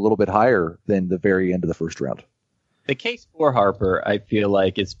him even a little bit higher than the very end of the first round. The case for Harper, I feel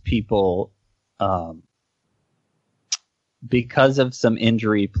like, is people, because of some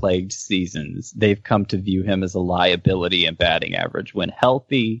injury-plagued seasons, they've come to view him as a liability in batting average. When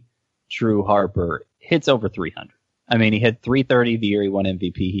healthy, true Harper hits over 300. He hit 330 the year he won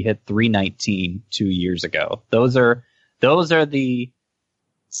MVP. He hit 319 2 years ago. Those are the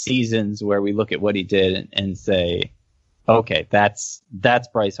seasons where we look at what he did and say, okay, that's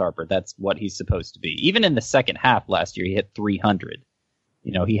Bryce Harper. That's what he's supposed to be. Even in the second half last year, he hit 300.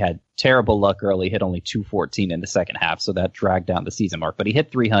 He had terrible luck early, hit only 214 in the second half, so that dragged down the season mark. But he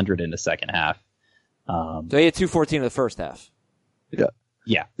hit 300 in the second half. So he hit 214 in the first half. Yeah.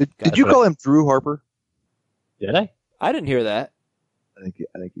 Yeah. Did you call him Drew Harper? Did I? I didn't hear that. I think you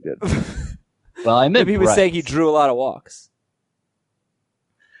did. Well, I meant Maybe he was saying he drew a lot of walks.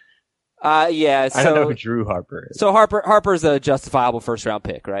 Yeah. So, I don't know who Drew Harper is. So Harper's a justifiable first round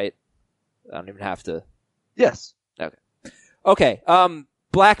pick, right? I don't even have to. Yes. Okay.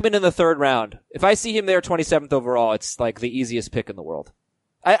 Blackman in the third round. If I see him there 27th overall, it's like the easiest pick in the world.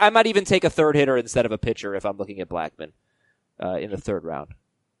 I might even take a third hitter instead of a pitcher if I'm looking at Blackman in the third round.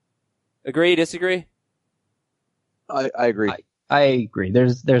 Agree? Disagree? I agree. I agree.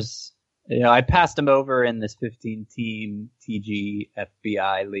 There's I passed him over in this 15-team TG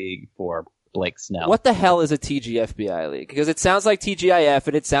FBI league for Blake Snell. What the hell is a TG FBI league? Because it sounds like TGIF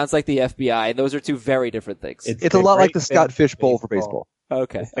and it sounds like the FBI, and those are two very different things. It's a lot like the Scott Fish Bowl for baseball.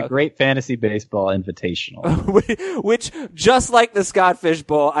 Okay. It's a great fantasy baseball invitational. Which, just like the Scott Fish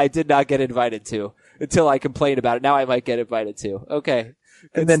Bowl, I did not get invited to until I complained about it. Now I might get invited to. Okay.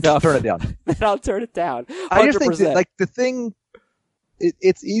 And then turn it down. Then I'll turn it down. 100%. I just think that, the thing,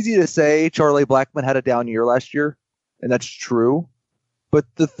 it's easy to say Charlie Blackmon had a down year last year, and that's true. But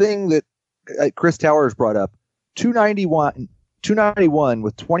the thing that Chris Towers brought up, 291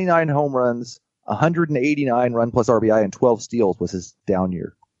 with 29 home runs, 189 run plus RBI, and 12 steals was his down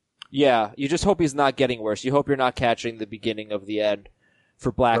year. Yeah, you just hope he's not getting worse. You hope you're not catching the beginning of the end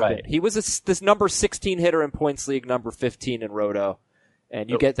for Blackmon. Right. He was this number 16 hitter in points league, number 15 in Roto, and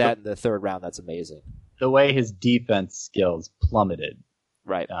you get that in the third round. That's amazing. The way his defense skills plummeted.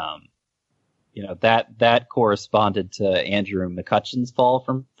 Right. That corresponded to Andrew McCutcheon's fall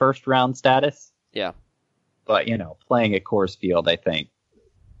from first round status. Yeah. But, playing at Coors Field, I think,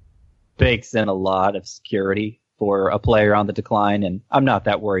 bakes in a lot of security for a player on the decline, and I'm not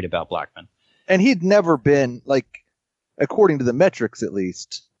that worried about Blackmon. And he'd never been, according to the metrics at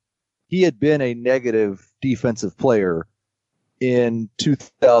least, he had been a negative defensive player in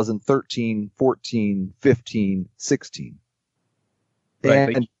 2013, 14, 15, 16.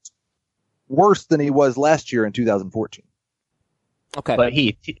 Right, and worse than he was last year in 2014. Okay. But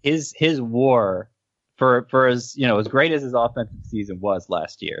his WAR for as as great as his offensive season was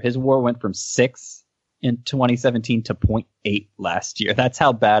last year, his WAR went from 6 in 2017 to 0.8 last year. That's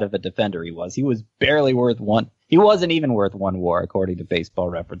how bad of a defender he was. He was barely worth 1. He wasn't even worth 1 WAR according to Baseball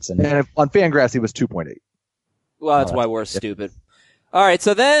Reference. And on Fangraphs he was 2.8. Well, that's why we're stupid. All right,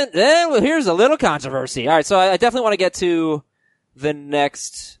 so then here's a little controversy. All right, so I definitely want to get to the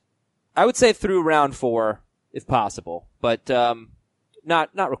next, I would say through round 4 if possible, but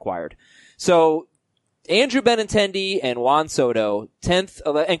not required. So Andrew Benintendi and Juan Soto, 10th,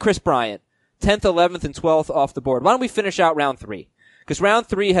 and Chris Bryant, 10th, 11th, and 12th off the board. Why don't we finish out round 3? Because round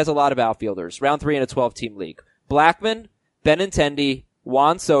 3 has a lot of outfielders. Round 3 in a 12-team league. Blackmon, Benintendi,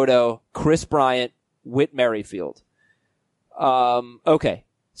 Juan Soto, Chris Bryant, Whit Merrifield. Okay.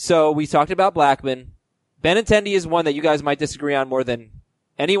 So we talked about Blackmon. Benintendi is one that you guys might disagree on more than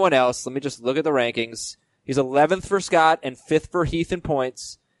anyone else. Let me just look at the rankings. He's 11th for Scott and 5th for Heath in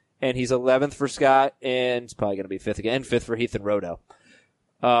points. And he's 11th for Scott and it's probably going to be 5th again, 5th for Heath and Roto.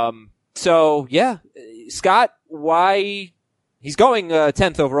 So yeah, Scott, why he's going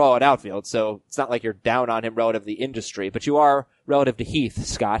 10th overall at outfield. So it's not like you're down on him relative to the industry, but you are relative to Heath,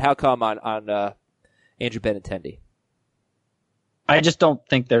 Scott. How come on Andrew Benintendi? I just don't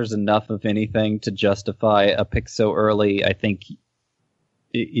think there's enough of anything to justify a pick so early. I think,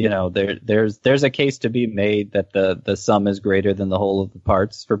 there's a case to be made that the sum is greater than the whole of the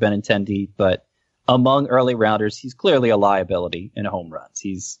parts for Benintendi, but among early rounders, he's clearly a liability in home runs.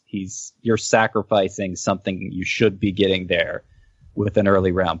 You're sacrificing something you should be getting there with an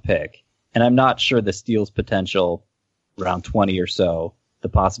early round pick. And I'm not sure the steals potential around 20 or so, the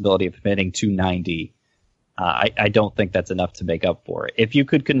possibility of hitting 290, I don't think that's enough to make up for it. If you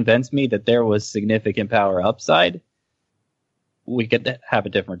could convince me that there was significant power upside, we could have a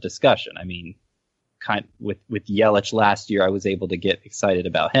different discussion. I mean, with Yelich last year, I was able to get excited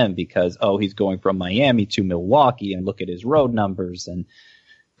about him because, he's going from Miami to Milwaukee and look at his road numbers and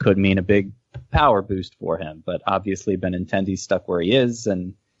could mean a big power boost for him. But obviously Benintendi's stuck where he is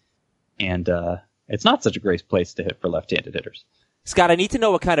and it's not such a great place to hit for left-handed hitters. Scott, I need to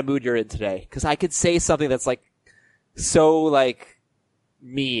know what kind of mood you're in today, because I could say something that's so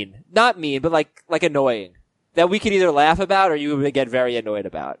mean. Not mean, but like annoying. That we could either laugh about or you would get very annoyed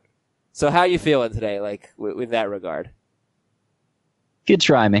about. So how are you feeling today, with that regard? Good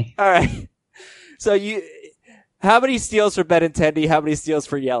try me. All right. So how many steals for Benintendi? How many steals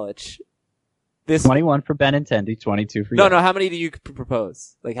for Yelich? This 21 for Benintendi, 22 for No, Yelich. how many do you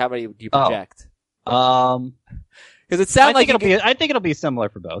propose? Like, how many do you project? Because Because it sounded like I think it'll be similar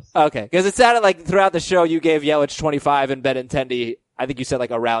for both. Okay, because it sounded like throughout the show you gave Yelich 25 and Benintendi, I think you said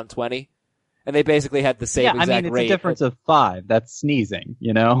like around 20. And they basically had the same exact rate. It's a difference of 5. That's sneezing,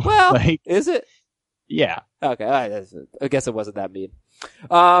 you know? Well, like, is it? Yeah. Okay, all right, I guess it wasn't that mean.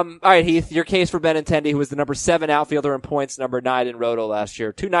 All right, Heath, your case for Benintendi, who was the number 7 outfielder in points, number 9 in Roto last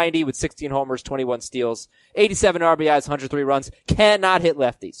year. 290 with 16 homers, 21 steals, 87 RBIs, 103 runs, cannot hit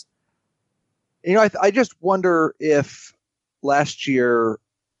lefties. You know, I just wonder if last year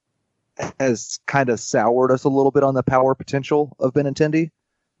has kind of soured us a little bit on the power potential of Benintendi,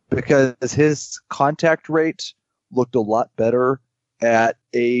 because his contact rate looked a lot better at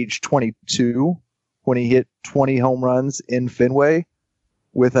age 22 when he hit 20 home runs in Fenway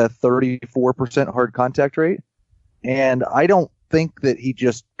with a 34% hard contact rate. And I don't think that he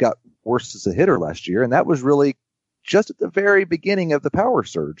just got worse as a hitter last year. And that was really just at the very beginning of the power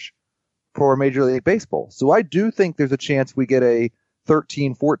surge for Major League Baseball. So I do think there's a chance we get a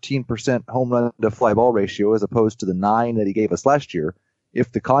 14% home run to fly ball ratio as opposed to the 9 that he gave us last year, if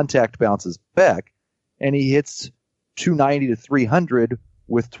the contact bounces back and he hits 290 to 300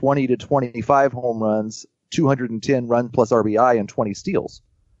 with 20 to 25 home runs, 210 run plus RBI, and 20 steals.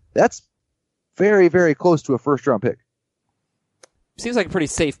 That's very, very close to a first-round pick. Seems like a pretty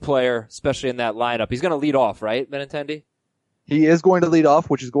safe player, especially in that lineup. He's going to lead off, right, Benintendi? He is going to lead off,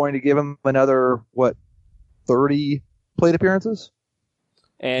 which is going to give him another, 30 plate appearances?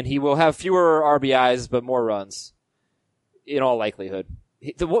 And he will have fewer RBIs, but more runs, in all likelihood.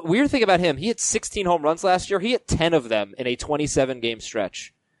 The weird thing about him, he hit 16 home runs last year. He hit 10 of them in a 27-game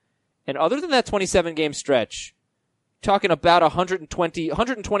stretch. And other than that 27-game stretch, talking about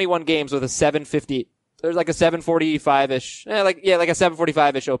 121 games with a 750, there's like a 745-ish, like a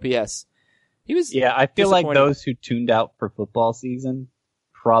 745-ish OPS. He was I feel like those who tuned out for football season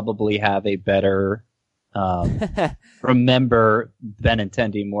probably have a better remember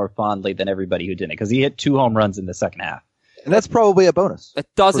Benintendi more fondly than everybody who didn't, because he hit 2 home runs in the second half. And that's probably a bonus. That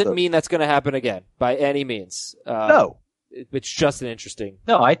doesn't mean that's going to happen again, by any means. No. It's just an interesting...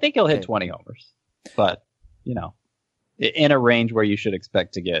 No, I think he'll hit 20 homers. But, in a range where you should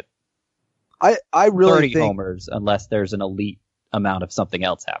expect to get I really 30 homers unless there's an elite amount of something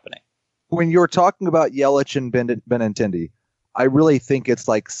else happening. When you're talking about Yelich and Benintendi, I really think it's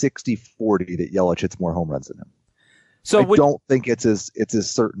like 60-40 that Yelich hits more home runs than him. So I don't think it's as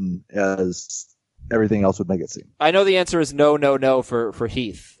certain as everything else would make it seem. I know the answer is no for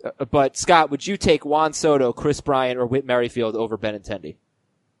Heath. But Scott, would you take Juan Soto, Chris Bryant, or Whit Merrifield over Benintendi?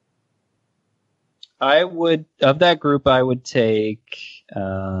 I would, of that group, I would take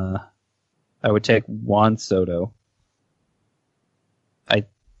Juan Soto. I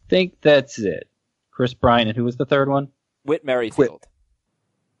think that's it. Chris Bryant, and who was the third one? Whit Merrifield.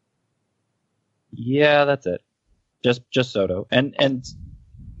 Yeah, that's it. Just Soto, and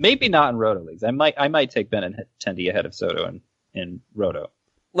maybe not in Roto leagues. I might take Benintendi ahead of Soto in Roto.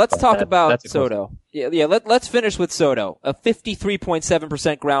 Let's talk about Soto. Yeah. Let's finish with Soto. A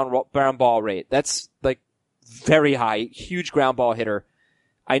 53.7% ground ball rate. That's like very high. Huge ground ball hitter.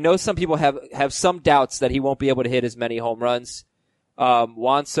 I know some people have some doubts that he won't be able to hit as many home runs.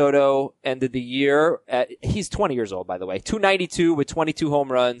 Juan Soto ended the year he's 20 years old, by the way. 292 with 22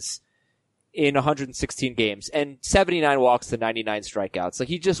 home runs in 116 games and 79 walks to 99 strikeouts. Like,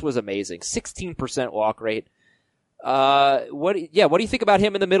 he just was amazing. 16% walk rate. What do you think about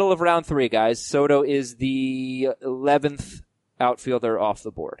him in the middle of round 3, guys? Soto is the 11th outfielder off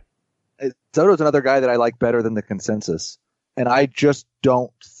the board. Soto's another guy that I like better than the consensus. And I just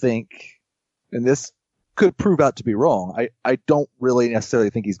don't think, and this could prove out to be wrong, I don't really necessarily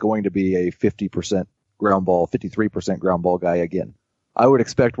think he's going to be a 50% ground ball, 53% ground ball guy again. I would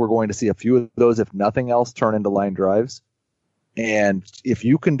expect we're going to see a few of those, if nothing else, turn into line drives. And if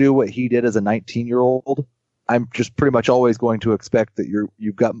you can do what he did as a 19-year-old, I'm just pretty much always going to expect that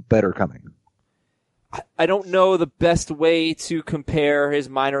you've got better coming. I don't know the best way to compare his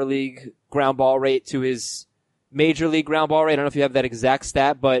minor league ground ball rate to his major league ground ball rate. I don't know if you have that exact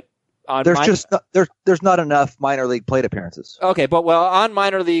stat, but there's not enough minor league plate appearances. Okay, but on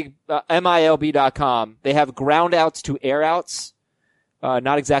minor league MILB.com, they have ground outs to air outs.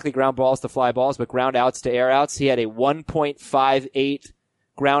 Not exactly ground balls to fly balls, but ground outs to air outs. He had a 1.58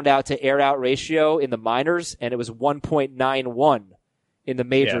 ground out to air out ratio in the minors, and it was 1.91 in the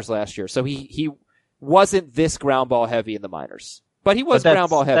majors last year. So he wasn't this ground ball heavy in the minors, but he was ground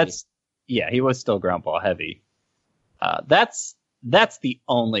ball heavy. He was still ground ball heavy. That's the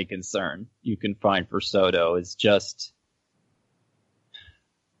only concern you can find for Soto, is just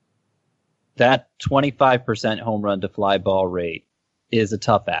that 25% home run to fly ball rate is a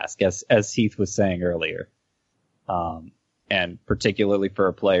tough ask, as Heath was saying earlier. And particularly for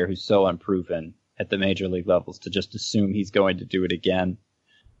a player who's so unproven at the major league levels, to just assume he's going to do it again.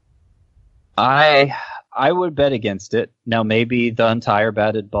 I would bet against it. Now, maybe the entire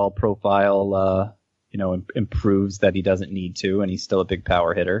batted ball profile, improves that he doesn't need to, and he's still a big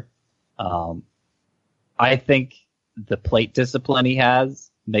power hitter. I think the plate discipline he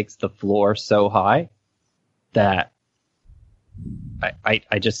makes the floor so high that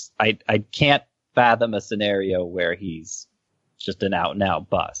I can't fathom a scenario where he's just an out and out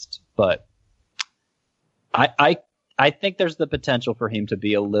bust. But I think there's the potential for him to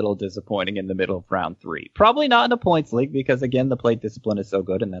be a little disappointing in the middle of round 3. Probably not in a points league because, again, the plate discipline is so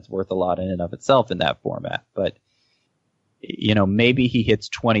good and that's worth a lot in and of itself in that format. But, maybe he hits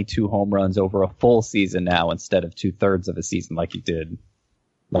 22 home runs over a full season now instead of 2/3 of a season like he did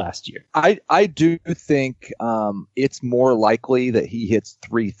last year. I do think it's more likely that he hits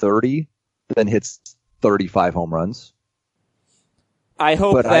 330 than hits 35 home runs. I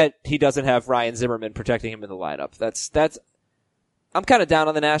hope that he doesn't have Ryan Zimmerman protecting him in the lineup. That's. I'm kind of down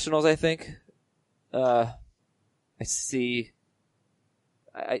on the Nationals. I think. I see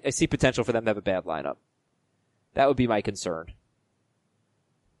potential for them to have a bad lineup. That would be my concern.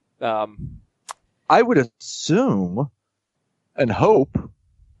 I would assume and hope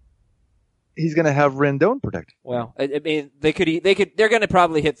he's going to have Rendon protected. Well, I mean, they're going to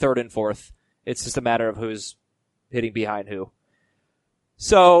probably hit 3rd and 4th. It's just a matter of who's hitting behind who.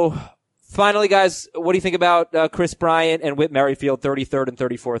 So, finally, guys, what do you think about Chris Bryant and Whit Merrifield, 33rd and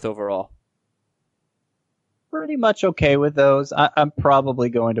 34th overall? Pretty much okay with those. I'm probably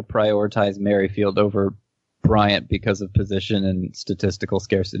going to prioritize Merrifield over Bryant because of position and statistical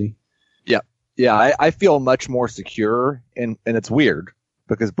scarcity. Yeah, I feel much more secure, and it's weird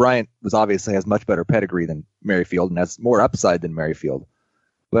because Bryant has much better pedigree than Merrifield and has more upside than Merrifield.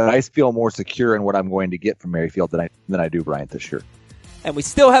 But I feel more secure in what I'm going to get from Merrifield than I do Bryant this year. And we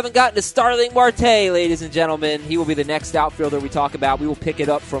still haven't gotten to Starling Marte, ladies and gentlemen. He will be the next outfielder we talk about. We will pick it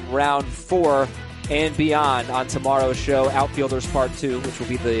up from round 4 and beyond on tomorrow's show, Outfielders Part 2, which will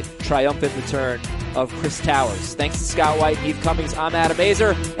be the triumphant return of Chris Towers. Thanks to Scott White, Heath Cummings, I'm Adam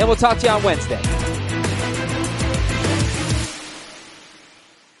Azer, and we'll talk to you on Wednesday.